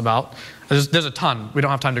talks about, there's a ton. We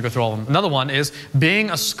don't have time to go through all of them. Another one is being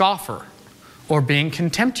a scoffer or being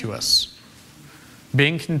contemptuous.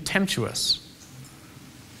 Being contemptuous.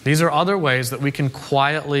 These are other ways that we can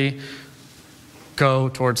quietly go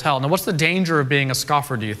towards hell. Now, what's the danger of being a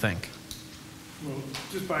scoffer, do you think? Well,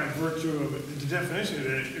 just by virtue of it, the definition of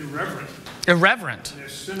it, irreverent. Irreverent. And they're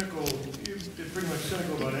cynical. They're pretty much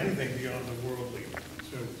cynical about anything beyond the worldly.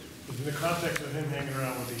 So, in the context of him hanging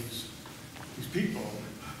around with these people,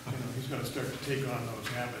 he's going to start to take on those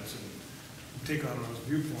habits and take on those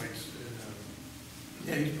viewpoints.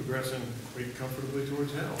 And, he's progressing quite comfortably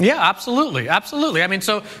towards hell. Yeah, absolutely, absolutely. I mean,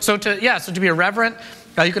 so to be irreverent,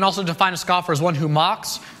 you can also define a scoffer as one who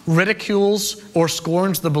mocks, ridicules, or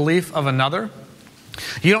scorns the belief of another.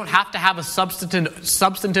 You don't have to have a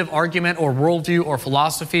substantive argument or worldview or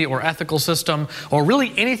philosophy or ethical system or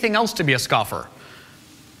really anything else to be a scoffer.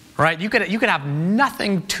 Right? You could have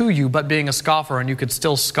nothing to you but being a scoffer, and you could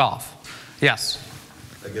still scoff. Yes?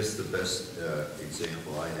 I guess the best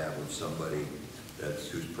example I have of somebody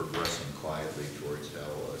who's progressing quietly towards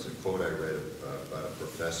hell is a quote I read about a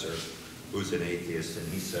professor who's an atheist, and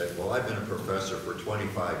he said, well, I've been a professor for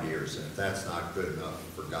 25 years, and if that's not good enough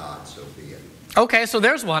for God, so be it. Okay, so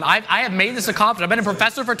there's one. I have made this accomplishment. I've been a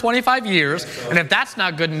professor for 25 years, and if that's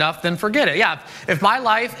not good enough, then forget it. Yeah, if my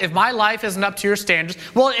life isn't up to your standards,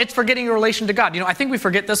 well, it's forgetting your relation to God. I think we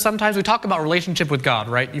forget this sometimes. We talk about relationship with God,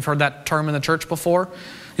 right? You've heard that term in the church before.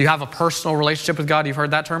 You have a personal relationship with God. You've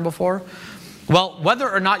heard that term before. Well, whether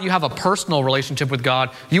or not you have a personal relationship with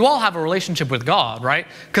God, you all have a relationship with God, right?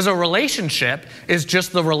 Because a relationship is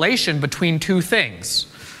just the relation between two things,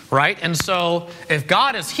 right? And so if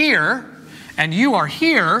God is here and you are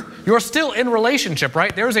here, you're still in relationship,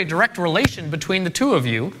 right? There's a direct relation between the two of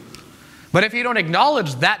you. But if you don't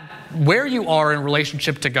acknowledge that where you are in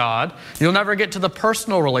relationship to God, you'll never get to the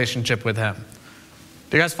personal relationship with Him.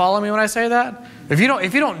 Do you guys follow me when I say that? If you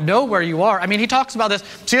don't know where you are, I mean, he talks about this.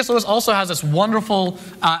 C.S. Lewis also has this wonderful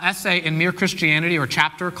essay in Mere Christianity, or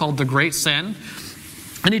chapter called The Great Sin.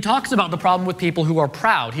 And he talks about the problem with people who are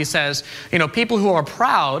proud. He says, people who are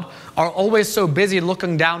proud are always so busy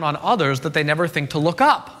looking down on others that they never think to look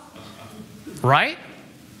up. Right?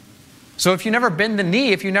 So if you never bend the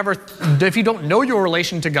knee, if you don't know your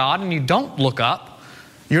relation to God and you don't look up,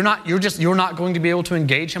 you're not going to be able to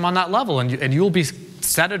engage Him on that level, and you'll be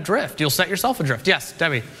set adrift. You'll set yourself adrift. Yes,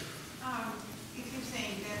 Debbie. If you're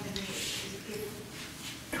saying bend the knee,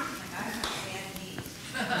 I have bad knees.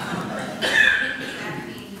 Does that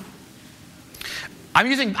mean? I'm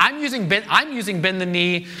using bend the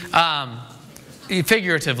knee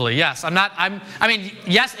Figuratively, yes. Again,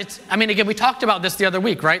 we talked about this the other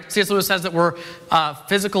week, right? C.S. Lewis says that we're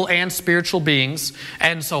physical and spiritual beings,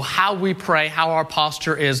 and so how we pray, how our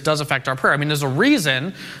posture is, does affect our prayer. I mean, there's a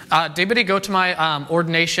reason. Did anybody go to my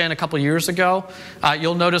ordination a couple years ago?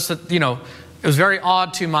 You'll notice that, it was very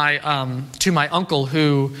odd to my uncle,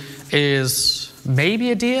 who is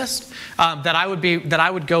maybe a deist, that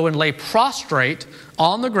I would go and lay prostrate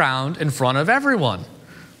on the ground in front of everyone.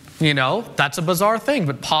 That's a bizarre thing,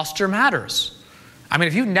 but posture matters. I mean,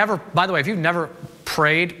 if you've never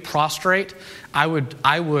prayed prostrate, I would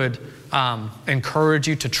encourage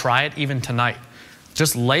you to try it even tonight.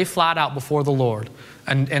 Just lay flat out before the Lord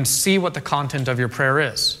and see what the content of your prayer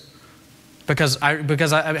is. Because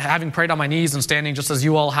having prayed on my knees and standing just as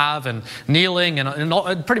you all have, and kneeling and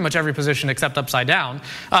in pretty much every position except upside down,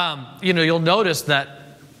 you'll notice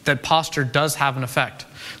that posture does have an effect.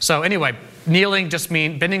 So anyway, kneeling just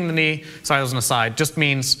means, bending the knee, sorry, that was an aside, just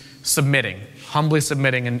means submitting, humbly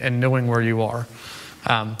submitting and knowing where you are.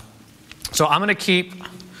 So I'm going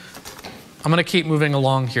to keep moving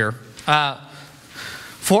along here.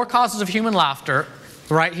 4 causes of human laughter,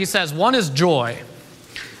 right? He says 1 is joy.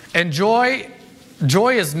 And joy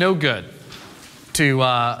is no good to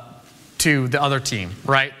the other team,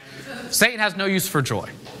 right? Satan has no use for joy.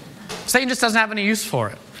 Satan just doesn't have any use for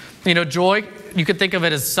it. Joy, you could think of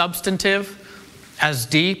it as substantive, as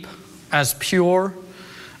deep, as pure,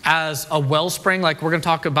 as a wellspring. Like we're going to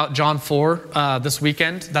talk about John 4 this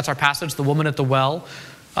weekend. That's our passage, the woman at the well.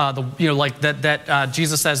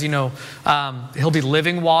 Jesus says, he'll be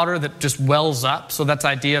living water that just wells up. So that's the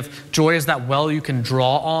idea of joy is that well you can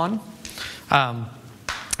draw on.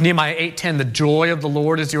 Nehemiah 8:10, the joy of the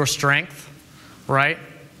Lord is your strength, right?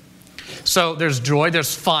 So there's joy,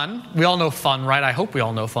 there's fun. We all know fun, right? I hope we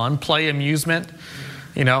all know fun. Play, amusement.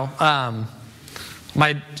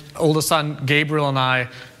 My oldest son, Gabriel, and I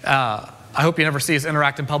hope you never see us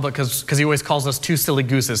interact in public because he always calls us 2 silly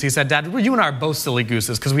gooses. He said, Dad, you and I are both silly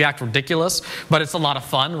gooses because we act ridiculous, but it's a lot of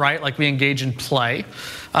fun, right? Like we engage in play,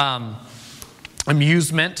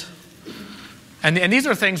 amusement. And these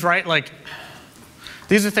are things, right? Like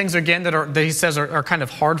these are things, again, that he says are kind of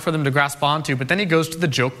hard for them to grasp onto, but then he goes to the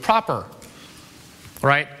joke proper,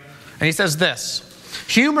 right? And he says this,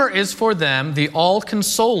 humor is for them the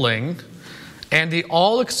all-consoling and the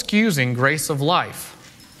all-excusing grace of life.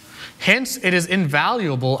 Hence, it is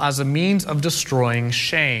invaluable as a means of destroying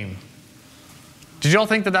shame. Did you all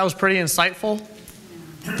think that was pretty insightful?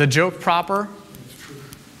 The joke proper?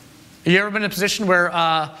 You ever been in a position where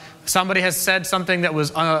somebody has said something that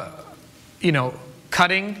was,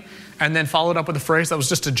 cutting, and then followed up with a phrase that was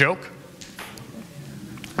just a joke?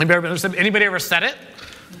 Anybody ever said it?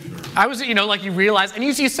 I was, you realize, and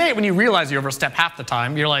you say it when you realize you overstep half the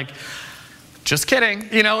time. You're like, just kidding.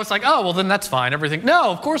 It's like, oh, well, then that's fine. Everything.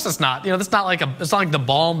 No, of course it's not. It's not like the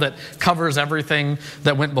balm that covers everything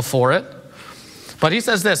that went before it. But he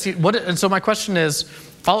says this. And so my question is,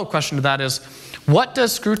 follow-up question to that is, what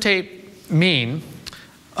does Screwtape mean?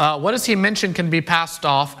 What does he mention can be passed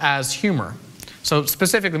off as humor? So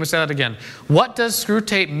specifically, let me say that again. What does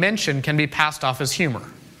Screwtape mention can be passed off as humor?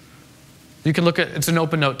 You can look at, it's an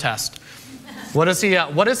open note test. What does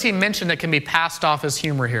he mention that can be passed off as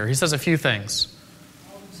humor here? He says a few things.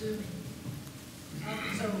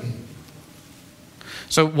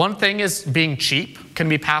 So one thing is being cheap can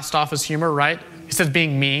be passed off as humor, right? He says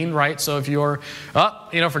being mean, right? So if you're,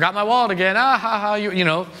 forgot my wallet again,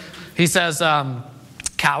 He says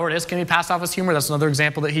cowardice can be passed off as humor. That's another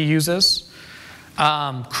example that he uses.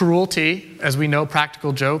 Cruelty, as we know,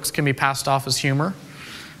 practical jokes can be passed off as humor.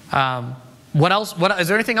 What else? Is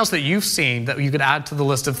there anything else that you've seen that you could add to the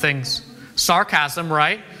list of things? Sarcasm,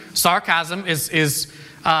 right? Sarcasm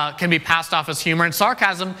can be passed off as humor. And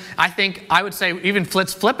sarcasm, I would say, even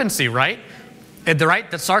flippancy, right?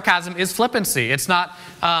 That sarcasm is flippancy. It's not.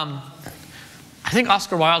 I think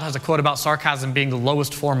Oscar Wilde has a quote about sarcasm being the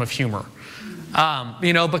lowest form of humor.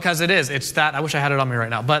 Because it is. It's that. I wish I had it on me right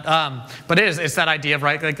now, but it is. It's that idea of,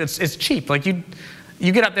 right? Like it's cheap. Like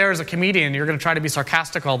you get up there as a comedian, you're going to try to be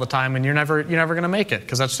sarcastic all the time, and you're never going to make it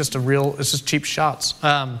because that's just it's just cheap shots.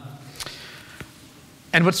 And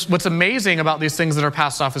what's amazing about these things that are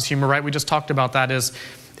passed off as humor, right? We just talked about that. Is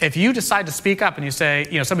if you decide to speak up and you say,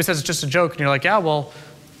 somebody says it's just a joke, and you're like, yeah, well,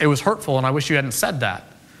 it was hurtful, and I wish you hadn't said that.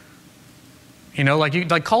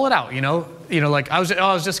 Call it out. I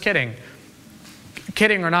was just kidding.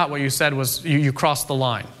 Kidding or not, what you said was you crossed the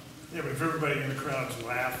line. Yeah, but if everybody in the crowd's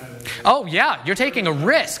laughing. Oh, yeah, you're taking a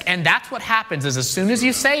risk. And that's what happens is as soon as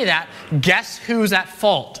you say that, guess who's at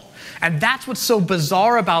fault? And that's what's so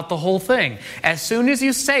bizarre about the whole thing. As soon as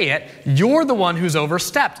you say it, you're the one who's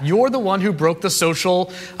overstepped. You're the one who broke the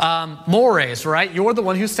social mores, right? You're the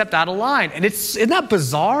one who stepped out of line. And isn't that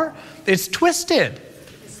bizarre? It's twisted.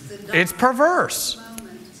 It's perverse.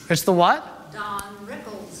 Moment. It's the what? Don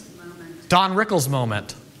Rickles moment. Don Rickles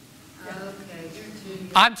moment. Okay, you're too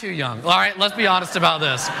young. I'm too young. All right, let's be honest about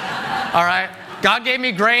this. All right? God gave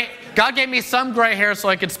me some gray hair so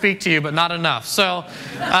I could speak to you, but not enough. So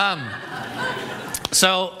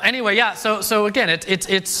anyway, yeah. So again,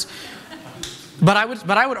 it's. But I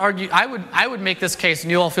would argue, I would make this case, and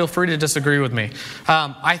you all feel free to disagree with me.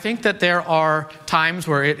 I think that there are times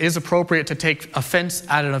where it is appropriate to take offense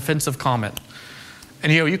at an offensive comment.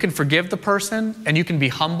 And you can forgive the person, and you can be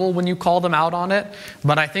humble when you call them out on it.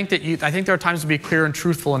 But I think there are times to be clear and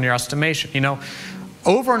truthful in your estimation.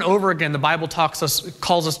 Over and over again, the Bible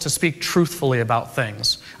calls us to speak truthfully about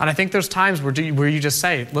things. And I think there's times where you just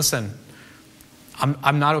say, listen,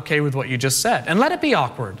 I'm not okay with what you just said. And let it be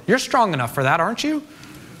awkward. You're strong enough for that, aren't you?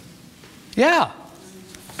 Yeah.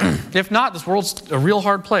 If not, this world's a real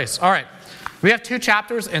hard place. All right. We have 2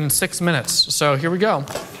 chapters in 6 minutes. So here we go.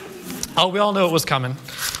 Oh, we all knew it was coming.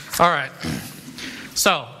 All right.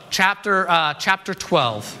 So, chapter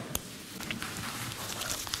 12.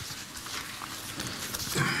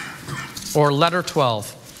 Or letter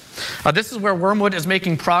 12. This is where Wormwood is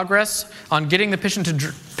making progress on getting the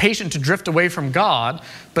patient to drift away from God,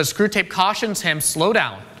 but Screwtape cautions him, slow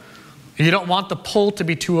down. You don't want the pull to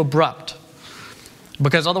be too abrupt,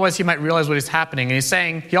 because otherwise he might realize what is happening. And he's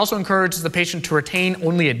saying, he also encourages the patient to retain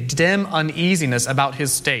only a dim uneasiness about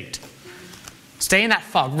his state. Stay in that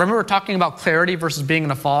fog. Remember, we're talking about clarity versus being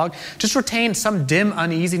in a fog? Just retain some dim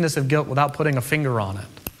uneasiness of guilt without putting a finger on it.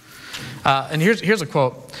 And here's a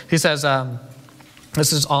quote. He says,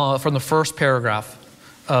 this is from the first paragraph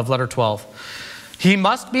of letter 12.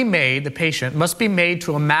 The patient must be made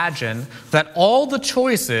to imagine that all the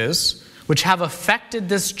choices which have affected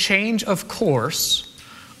this change of course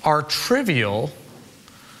are trivial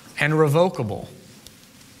and revocable.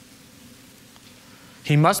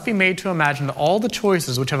 He must be made to imagine that all the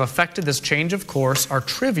choices which have affected this change of course are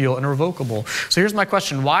trivial and irrevocable. So here's my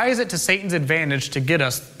question. Why is it to Satan's advantage to get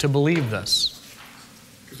us to believe this?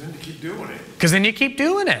 Because then you keep doing it. Because then you keep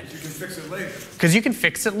doing it. You can fix it later. Because you can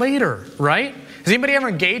fix it later, right? Has anybody ever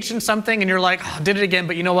engaged in something and you're like, oh, I did it again,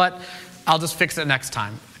 but you know what? I'll just fix it next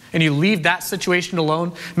time. And you leave that situation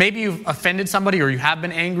alone. Maybe you've offended somebody or you have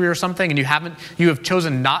been angry or something and you have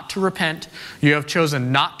chosen not to repent. You have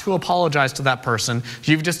chosen not to apologize to that person.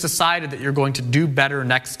 You've just decided that you're going to do better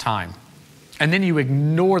next time. And then you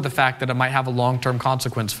ignore the fact that it might have a long-term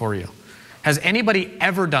consequence for you. Has anybody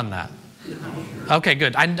ever done that? Okay,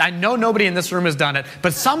 good. I know nobody in this room has done it,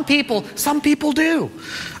 but some people do.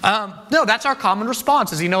 No, that's our common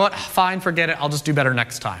response is, you know what? Fine, forget it. I'll just do better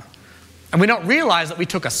next time. And we don't realize that we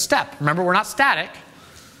took a step. Remember, we're not static.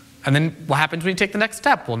 And then what happens when you take the next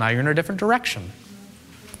step? Well, now you're in a different direction.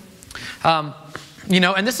 And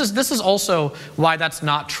this is also why that's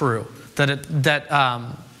not true. That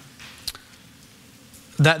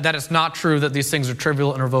it's not true that these things are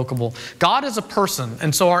trivial and irrevocable. God is a person,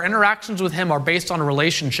 and so our interactions with Him are based on a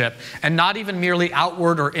relationship and not even merely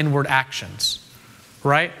outward or inward actions.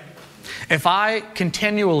 Right? If I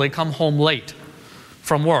continually come home late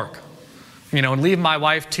from work, and leave my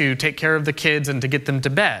wife to take care of the kids and to get them to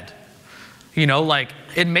bed.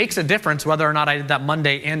 It makes a difference whether or not I did that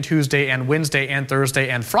Monday and Tuesday and Wednesday and Thursday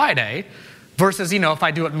and Friday versus, if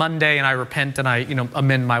I do it Monday and I repent and I,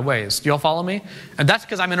 amend my ways. Do you all follow me? And that's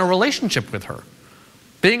because I'm in a relationship with her.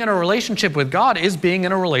 Being in a relationship with God is being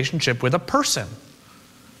in a relationship with a person.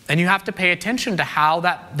 And you have to pay attention to how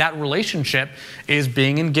that relationship is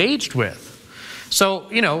being engaged with. So,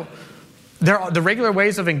 there are the regular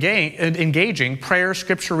ways of engaging, prayer,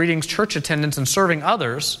 scripture readings, church attendance, and serving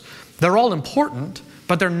others. They're all important,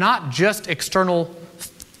 but they're not just external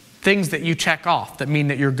things that you check off that mean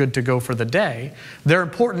that you're good to go for the day. They're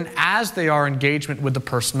important as they are engagement with the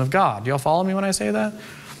person of God. Do y'all follow me when I say that?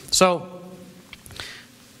 So,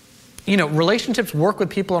 relationships work with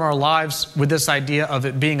people in our lives with this idea of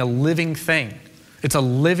it being a living thing. It's a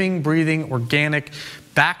living, breathing, organic,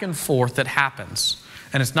 back and forth that happens.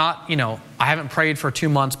 And it's not, I haven't prayed for 2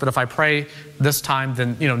 months, but if I pray this time,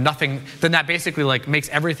 then, nothing, then that basically makes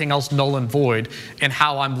everything else null and void in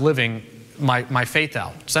how I'm living my faith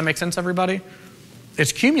out. Does that make sense, everybody?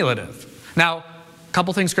 It's cumulative. Now, a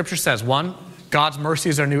couple things Scripture says. One, God's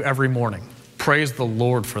mercies are new every morning. Praise the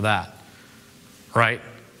Lord for that. Right?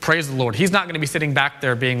 praise the Lord. He's not going to be sitting back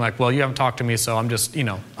there being like, well, you haven't talked to me, so I'm just,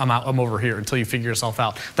 I'm over here until you figure yourself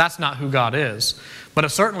out. That's not who God is. But it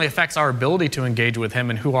certainly affects our ability to engage with him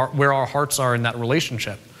and where our hearts are in that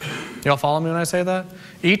relationship. Y'all follow me when I say that?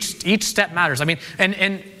 Each step matters. I mean,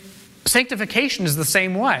 and sanctification is the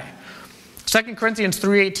same way. 2 Corinthians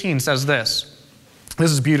 3:18 says this.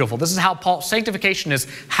 This is beautiful. This is how sanctification is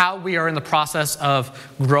how we are in the process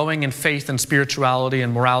of growing in faith and spirituality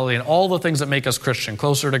and morality and all the things that make us Christian,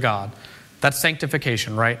 closer to God. That's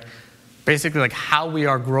sanctification, right? Basically like how we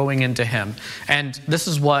are growing into him. And this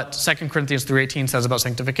is what 2 Corinthians 3:18 says about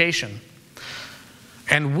sanctification.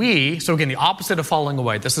 And we, so again, the opposite of falling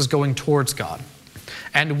away, this is going towards God.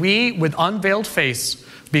 And we, with unveiled face,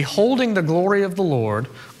 beholding the glory of the Lord,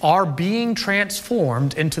 are being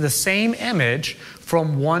transformed into the same image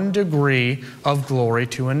from one degree of glory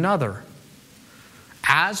to another.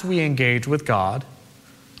 As we engage with God,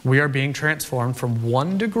 we are being transformed from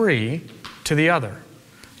one degree to the other.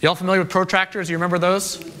 Y'all familiar with protractors? You remember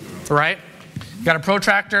those? Right? You got a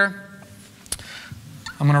protractor.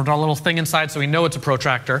 I'm going to draw a little thing inside so we know it's a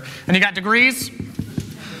protractor. And you got degrees,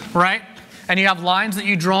 right? And you have lines that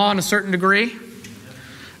you draw in a certain degree.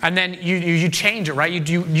 And then you change it, right?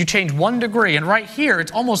 You change 1 degree. And right here,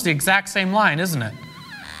 it's almost the exact same line, isn't it?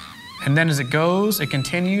 And then as it goes, it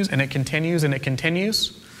continues, and it continues, and it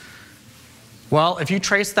continues. Well, if you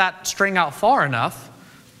trace that string out far enough,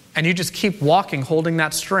 and you just keep walking, holding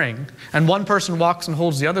that string, and one person walks and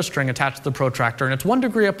holds the other string attached to the protractor, and it's 1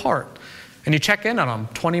 degree apart, and you check in on them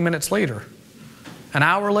 20 minutes later, an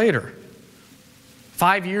hour later,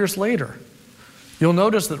 5 years later, you'll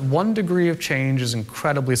notice that 1 degree of change is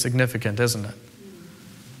incredibly significant, isn't it?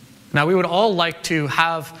 Now, we would all like to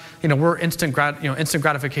have, we're instant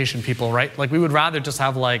gratification people, right? Like, we would rather just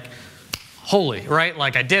have holy, right?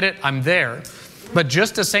 Like, I did it, I'm there. But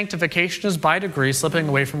just as sanctification is by degrees, slipping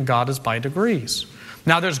away from God is by degrees.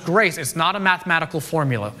 Now, there's grace. It's not a mathematical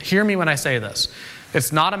formula. Hear me when I say this.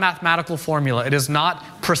 It's not a mathematical formula. It is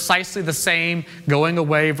not precisely the same going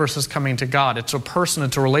away versus coming to God. It's a person,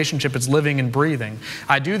 it's a relationship, it's living and breathing.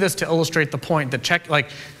 I do this to illustrate the point that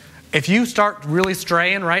if you start really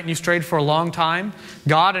straying, right, and you strayed for a long time,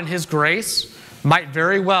 God in his grace might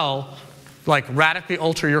very well radically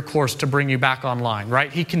alter your course to bring you back online,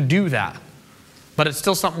 right? He can do that. But it's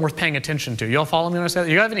still something worth paying attention to. You all follow me when I say that?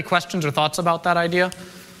 You have any questions or thoughts about that idea?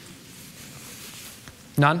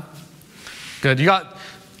 None? Good.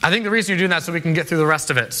 I think the reason you're doing that is so we can get through the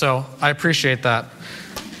rest of it. So I appreciate that.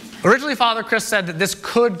 Originally, Father Chris said that this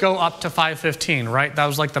could go up to 5:15, right? That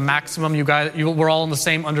was the maximum. You were all in the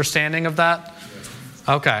same understanding of that?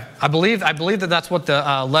 Okay. I believe that that's what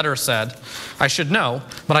the letter said. I should know,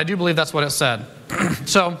 but I do believe that's what it said.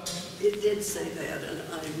 So it did say that, and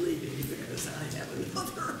I'm leaving because I have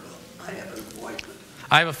an appointment.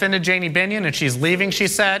 I have offended Janie Binion, and she's leaving, she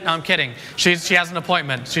said. No, I'm kidding. She has an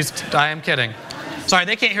appointment. I am kidding. Sorry,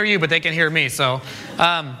 they can't hear you, but they can hear me. So,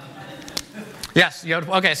 yes.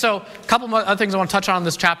 Okay, so a couple more other things I want to touch on in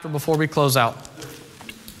this chapter before we close out.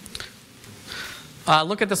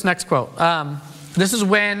 Look at this next quote. This is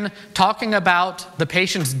when talking about the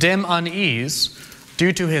patient's dim unease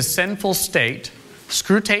due to his sinful state.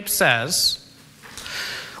 Screwtape says,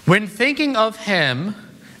 when thinking of him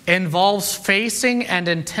involves facing and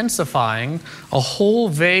intensifying a whole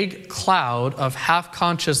vague cloud of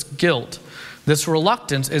half-conscious guilt, this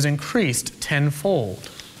reluctance is increased tenfold.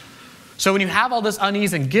 So when you have all this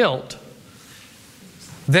unease and guilt,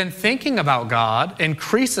 then thinking about God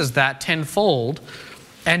increases that tenfold,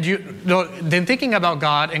 and then thinking about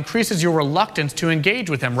God increases your reluctance to engage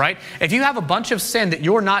with him, right? If you have a bunch of sin that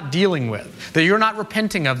you're not dealing with, that you're not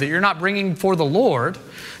repenting of, that you're not bringing before the Lord,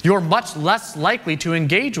 you're much less likely to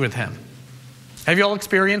engage with him. Have you all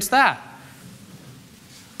experienced that?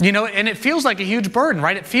 And it feels like a huge burden,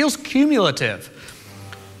 right? It feels cumulative.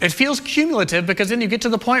 It feels cumulative because then you get to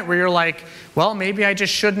the point where you're like, well, maybe I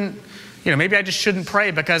just shouldn't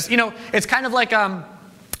pray because, it's kind of like,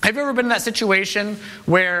 have you ever been in that situation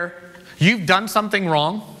where you've done something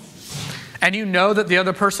wrong and you know that the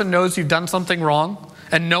other person knows you've done something wrong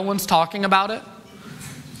and no one's talking about it?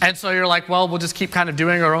 And so you're like, well, we'll just keep kind of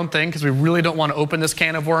doing our own thing because we really don't want to open this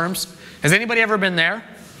can of worms. Has anybody ever been there?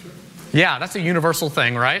 Yeah, that's a universal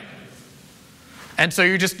thing, right? And so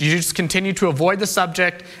you just continue to avoid the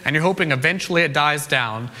subject and you're hoping eventually it dies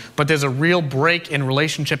down, but there's a real break in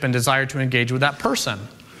relationship and desire to engage with that person.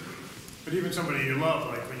 But even somebody you love,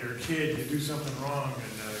 like when you're a kid, you do something wrong,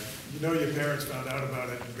 and your parents found out about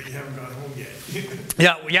it, but you haven't gone home yet.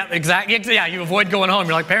 Yeah, exactly. Yeah, you avoid going home.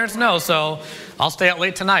 You're like, parents know, so I'll stay out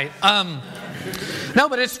late tonight. No,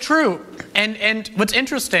 but it's true. And what's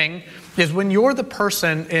interesting is when you're the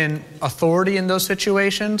person in authority in those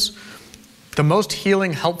situations, the most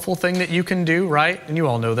healing, helpful thing that you can do, right, and you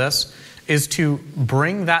all know this, is to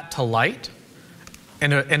bring that to light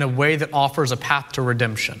in a way that offers a path to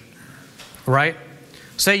redemption, right?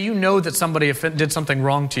 Say you know that somebody did something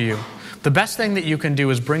wrong to you. The best thing that you can do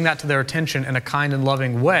is bring that to their attention in a kind and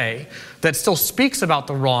loving way that still speaks about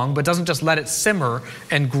the wrong, but doesn't just let it simmer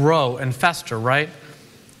and grow and fester, right?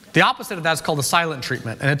 The opposite of that is called the silent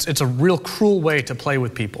treatment, and it's a real cruel way to play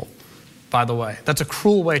with people, by the way. That's a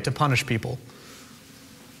cruel way to punish people.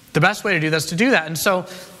 The best way to do that is to do that. And so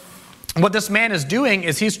what this man is doing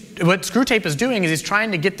is what Screwtape is doing is he's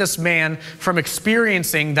trying to get this man from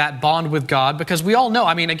experiencing that bond with God, because we all know,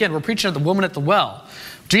 I mean, again, we're preaching at the woman at the well.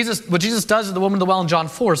 What Jesus does to the woman at the well in John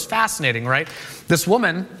 4 is fascinating, right? This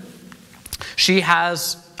woman, she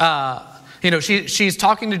has, she's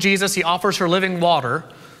talking to Jesus. He offers her living water.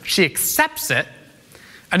 She accepts it.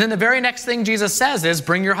 And then the very next thing Jesus says is,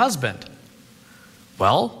 bring your husband.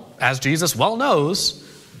 Well, as Jesus well knows,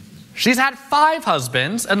 she's had 5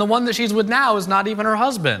 husbands, and the one that she's with now is not even her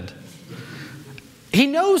husband. He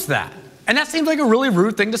knows that. And that seems like a really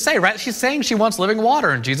rude thing to say, right? She's saying she wants living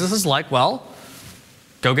water, and Jesus is like, well,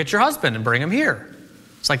 go get your husband and bring him here.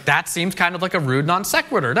 It's like, that seems kind of like a rude non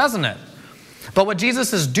sequitur, doesn't it? But what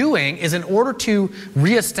Jesus is doing is, in order to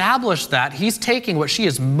reestablish that, he's taking what she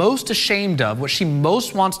is most ashamed of, what she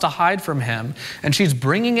most wants to hide from him, and she's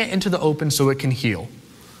bringing it into the open so it can heal.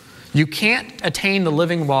 You can't attain the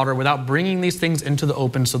living water without bringing these things into the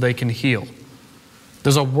open so they can heal.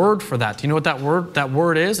 There's a word for that. Do you know what that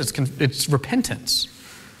word is? It's repentance,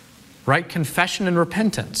 right? Confession and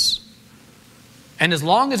repentance. And as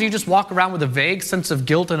long as you just walk around with a vague sense of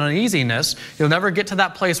guilt and uneasiness, you'll never get to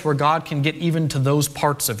that place where God can get even to those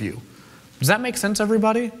parts of you. Does that make sense,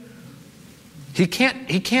 everybody? He can't.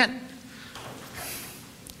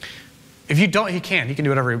 If you don't, he can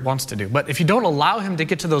do whatever he wants to do. But if you don't allow him to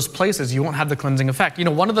get to those places, you won't have the cleansing effect. You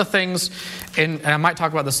know, one of the things, and I might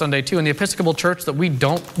talk about this Sunday too, in the Episcopal Church that we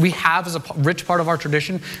have as a rich part of our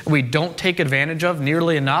tradition, and we don't take advantage of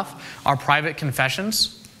nearly enough, are private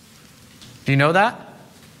confessions. Do you know that?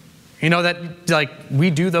 You know that, like, we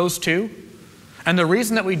do those too? And the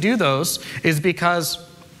reason that we do those is because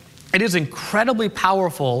it is incredibly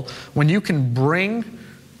powerful when you can bring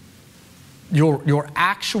your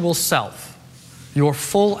actual self, your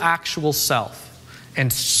full actual self,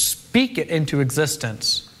 and speak it into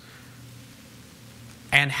existence,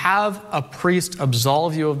 and have a priest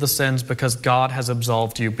absolve you of the sins because God has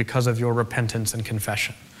absolved you because of your repentance and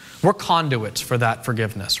confession. We're conduits for that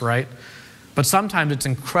forgiveness, right? But sometimes it's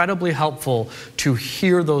incredibly helpful to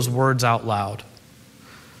hear those words out loud.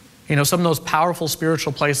 You know, some of those powerful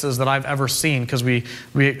spiritual places that I've ever seen, because we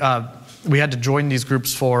had to join these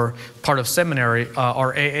groups for part of seminary,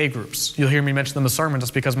 are AA groups. You'll hear me mention them in the sermons.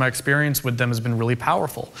 It's because my experience with them has been really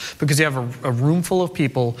powerful. Because you have a room full of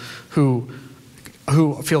people who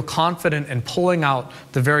feel confident in pulling out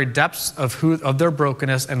the very depths of their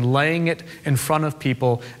brokenness and laying it in front of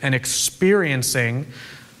people and experiencing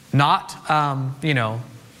not,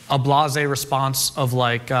 a blasé response of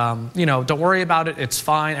like, don't worry about it, it's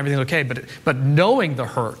fine, everything's okay. But knowing the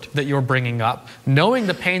hurt that you're bringing up, knowing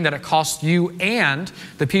the pain that it costs you and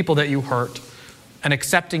the people that you hurt, and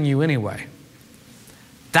accepting you anyway.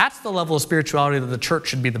 That's the level of spirituality that the church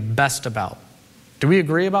should be the best about. Do we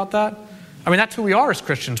agree about that? I mean, that's who we are as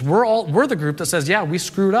Christians. We're the group that says, yeah, we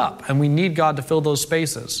screwed up and we need God to fill those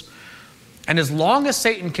spaces. And as long as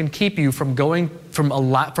Satan can keep you from bringing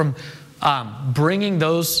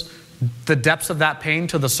the depths of that pain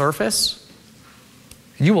to the surface,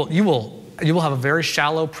 you will have a very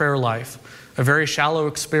shallow prayer life, a very shallow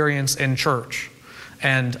experience in church,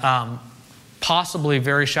 and possibly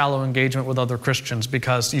very shallow engagement with other Christians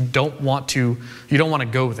because you don't want to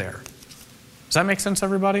go there. Does that make sense,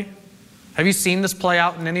 everybody? Have you seen this play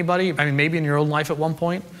out in anybody? I mean, maybe in your own life at one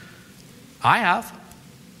point. I have.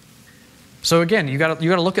 So again, you got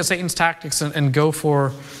to look at Satan's tactics and go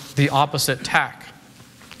for the opposite tack.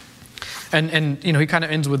 And he kind of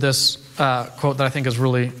ends with this quote that I think is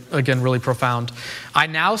really profound. I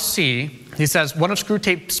now see, he says, one of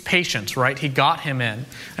Screwtape's patients, right? He got him in.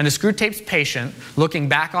 And the Screwtape's patient, looking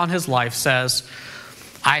back on his life, says,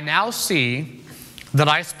 I now see that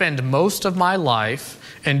I spend most of my life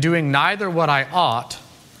in doing neither what I ought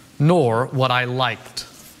nor what I liked.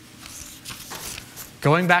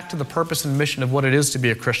 Going back to the purpose and mission of what it is to be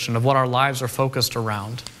a Christian, of what our lives are focused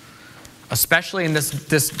around. Especially in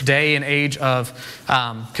this day and age of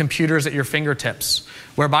computers at your fingertips,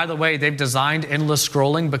 where, by the way, they've designed endless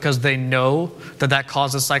scrolling because they know that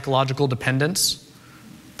causes psychological dependence.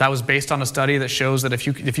 That was based on a study that shows that if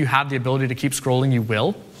you have the ability to keep scrolling, you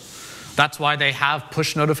will. That's why they have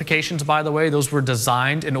push notifications, by the way. Those were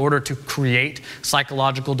designed in order to create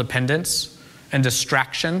psychological dependence and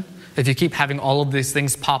distraction. If you keep having all of these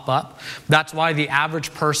things pop up. That's why the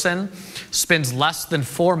average person spends less than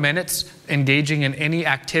 4 minutes engaging in any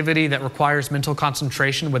activity that requires mental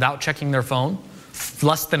concentration without checking their phone.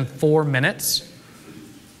 Less than 4 minutes.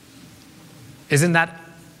 Isn't that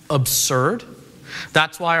absurd?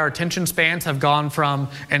 That's why our attention spans have gone from,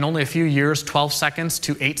 in only a few years, 12 seconds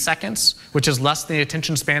to 8 seconds, which is less than the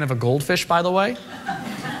attention span of a goldfish, by the way.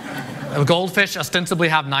 A goldfish ostensibly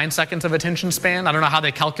have 9 seconds of attention span. I don't know how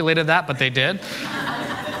they calculated that, but they did.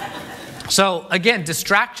 So again,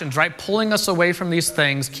 distractions, right? Pulling us away from these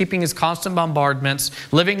things, keeping these constant bombardments,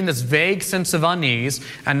 living in this vague sense of unease,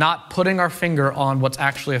 and not putting our finger on what's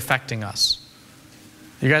actually affecting us.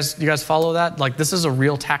 You guys follow that? Like, this is a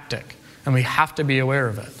real tactic, and we have to be aware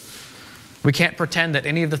of it. We can't pretend that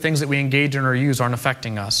any of the things that we engage in or use aren't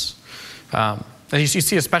affecting us. And you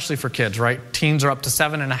see, especially for kids, right? Teens are up to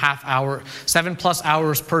 7+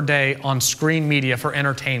 hours per day on screen media for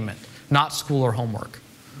entertainment, not school or homework.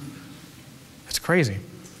 It's crazy.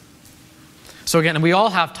 So again, we all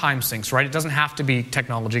have time sinks, right? It doesn't have to be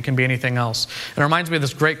technology. It can be anything else. It reminds me of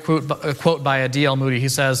this great quote by D.L. Moody. He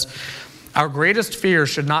says, "Our greatest fear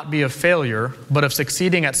should not be of failure, but of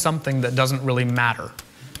succeeding at something that doesn't really matter."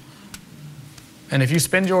 And if you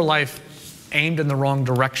spend your life aimed in the wrong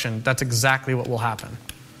direction, that's exactly what will happen.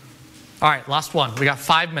 All right, last one. We got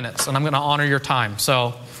 5 minutes, and I'm going to honor your time.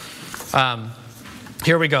 So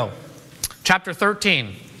here we go. Chapter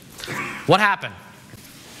 13. What happened?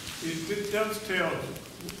 It dovetails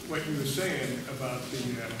what you were saying about the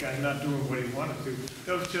guy not doing what he wanted to.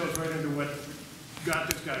 Dovetails right into what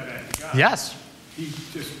got this guy back to God. Yes. He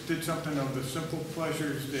just did something of the simple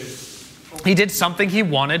pleasures that... He did something he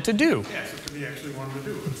wanted to do. Yeah, something he actually wanted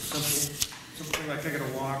to do. It was something like taking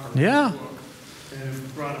a walk or Yeah. a book. And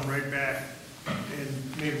it brought him right back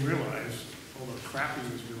and made him realize all the crap he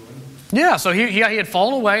was doing. Yeah, so he had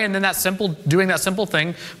fallen away, and then doing that simple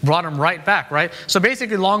thing brought him right back, right? So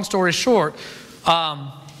basically, long story short,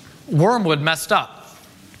 Wormwood messed up,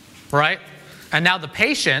 right? And now the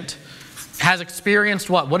patient has experienced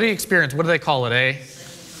what? What did he experience? What do they call it? A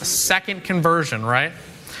second conversion, right?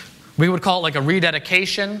 We would call it like a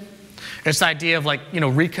rededication. It's the idea of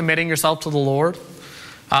recommitting yourself to the Lord.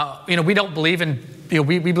 We don't believe in,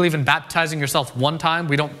 we believe in baptizing yourself one time.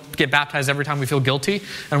 We don't get baptized every time we feel guilty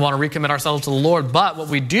and want to recommit ourselves to the Lord. But what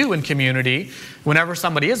we do in community, whenever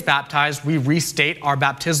somebody is baptized, we restate our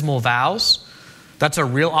baptismal vows. That's a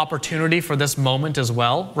real opportunity for this moment as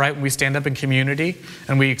well, right? When we stand up in community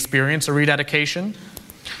and we experience a rededication.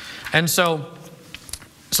 And so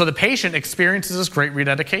the patient experiences this great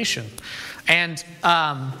rededication. And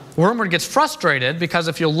Wormwood gets frustrated because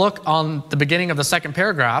if you look on the beginning of the second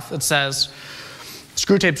paragraph, it says,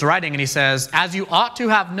 Screwtape's writing, and he says, "As you ought to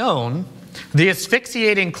have known, the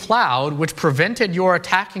asphyxiating cloud which prevented your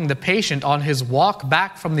attacking the patient on his walk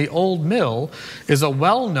back from the old mill is a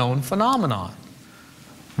well-known phenomenon."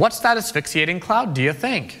 What's that asphyxiating cloud, do you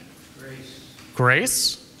think?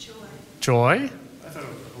 Grace? Joy? I thought it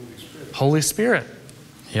was the Holy Spirit. Holy Spirit.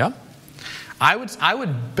 Yep. I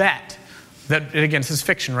would bet that, again, this is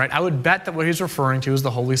fiction, right? I would bet that what he's referring to is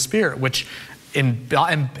the Holy Spirit, which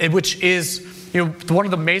is, one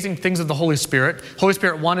of the amazing things of the Holy Spirit. Holy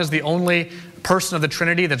Spirit, one, is the only person of the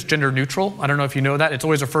Trinity that's gender neutral. I don't know if you know that. It's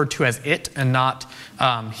always referred to as it and not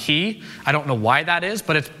he. I don't know why that is,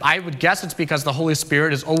 but I would guess it's because the Holy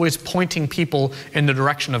Spirit is always pointing people in the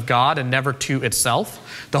direction of God and never to itself.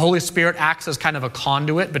 The Holy Spirit acts as kind of a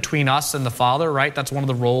conduit between us and the Father, right? That's one of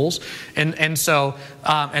the roles. And so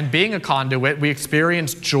being a conduit, we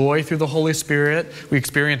experience joy through the Holy Spirit. We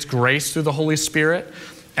experience grace through the Holy Spirit.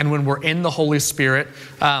 And when we're in the Holy Spirit,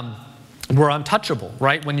 we're untouchable,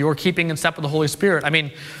 right? When you're keeping in step with the Holy Spirit. I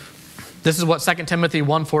mean, this is what 2 Timothy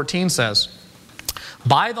 1:14 says.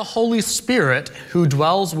 "By the Holy Spirit who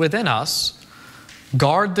dwells within us,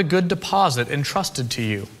 guard the good deposit entrusted to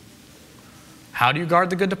you." How do you guard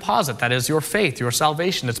the good deposit? That is your faith, your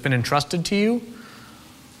salvation that's been entrusted to you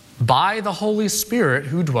by the Holy Spirit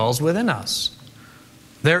who dwells within us.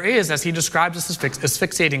 There is, as he describes this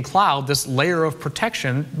asphyxiating cloud, this layer of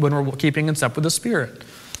protection when we're keeping in step with the Spirit.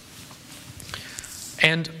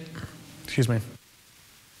 And, excuse me.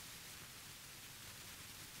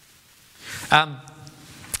 And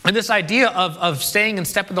this idea of staying in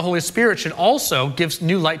step with the Holy Spirit should also give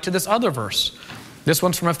new light to this other verse. This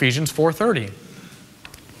one's from Ephesians 4:30.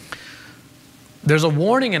 There's a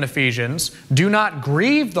warning in Ephesians, "Do not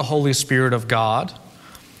grieve the Holy Spirit of God,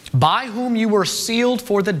 by whom you were sealed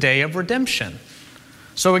for the day of redemption.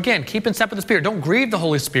 So again, keep in step with the Spirit. Don't grieve the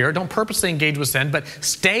Holy Spirit. Don't purposely engage with sin, but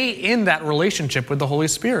stay in that relationship with the Holy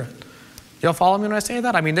Spirit. Y'all follow me when I say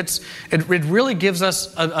that? I mean, it really gives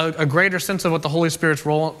us a greater sense of what the Holy Spirit's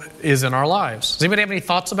role is in our lives. Does anybody have any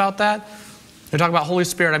thoughts about that? They talk about Holy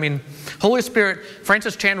Spirit. I mean, Holy Spirit,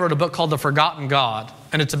 Francis Chan wrote a book called The Forgotten God,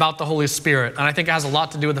 and it's about the Holy Spirit. And I think it has a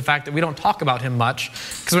lot to do with the fact that we don't talk about Him much.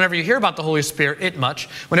 Because whenever you hear about the Holy Spirit,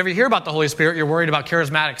 whenever you hear about the Holy Spirit, you're worried about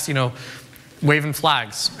charismatics, waving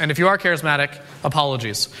flags. And if you are charismatic,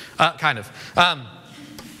 apologies. Kind of.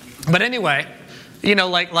 But anyway, and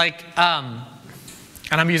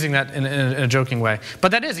I'm using that in a joking way.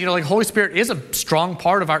 But that is, Holy Spirit is a strong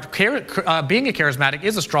part of our, being a charismatic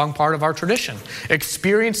is a strong part of our tradition.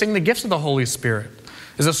 Experiencing the gifts of the Holy Spirit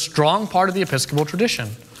is a strong part of the Episcopal tradition.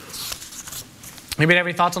 Anybody have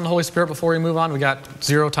any thoughts on the Holy Spirit before we move on? We got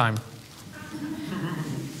 0 time.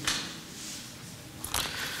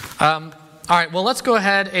 All right, well, let's go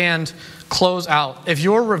ahead and close out. If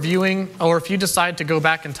you're reviewing, or if you decide to go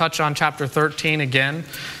back and touch on chapter 13 again,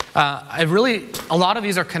 a lot of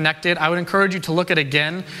these are connected. I would encourage you to look at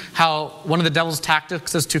again how one of the devil's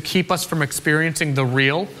tactics is to keep us from experiencing the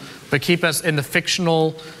real, but keep us in the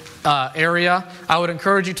fictional area. I would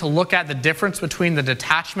encourage you to look at the difference between the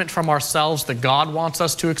detachment from ourselves that God wants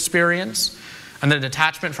us to experience and the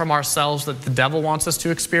detachment from ourselves that the devil wants us to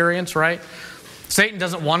experience, right? Satan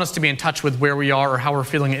doesn't want us to be in touch with where we are or how we're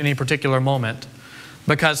feeling at any particular moment,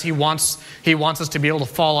 because he wants us to be able to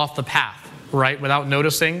fall off the path, right, without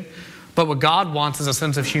noticing. But what God wants is a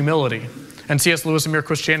sense of humility. And C.S. Lewis in Mere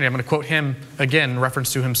Christianity, I'm going to quote him again in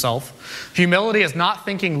reference to himself. Humility is not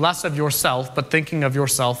thinking less of yourself, but thinking of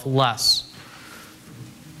yourself less.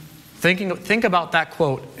 Think about that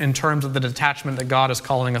quote in terms of the detachment that God is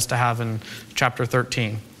calling us to have in chapter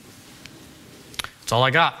 13. That's all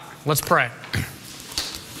I got. Let's pray.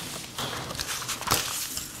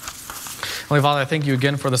 Holy Father, I thank you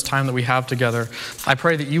again for this time that we have together. I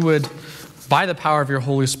pray that you would, by the power of your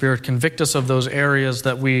Holy Spirit, convict us of those areas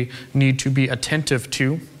that we need to be attentive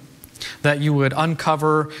to, that you would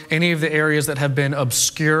uncover any of the areas that have been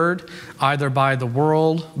obscured either by the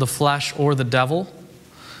world, the flesh, or the devil,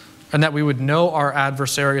 and that we would know our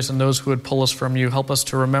adversaries and those who would pull us from you. Help us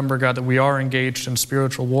to remember, God, that we are engaged in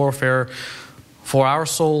spiritual warfare for our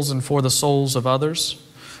souls and for the souls of others,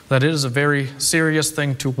 that it is a very serious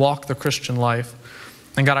thing to walk the Christian life.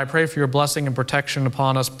 And God, I pray for your blessing and protection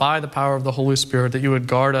upon us by the power of the Holy Spirit, that you would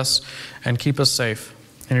guard us and keep us safe.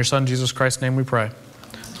 In your Son, Jesus Christ's name we pray.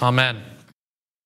 Amen.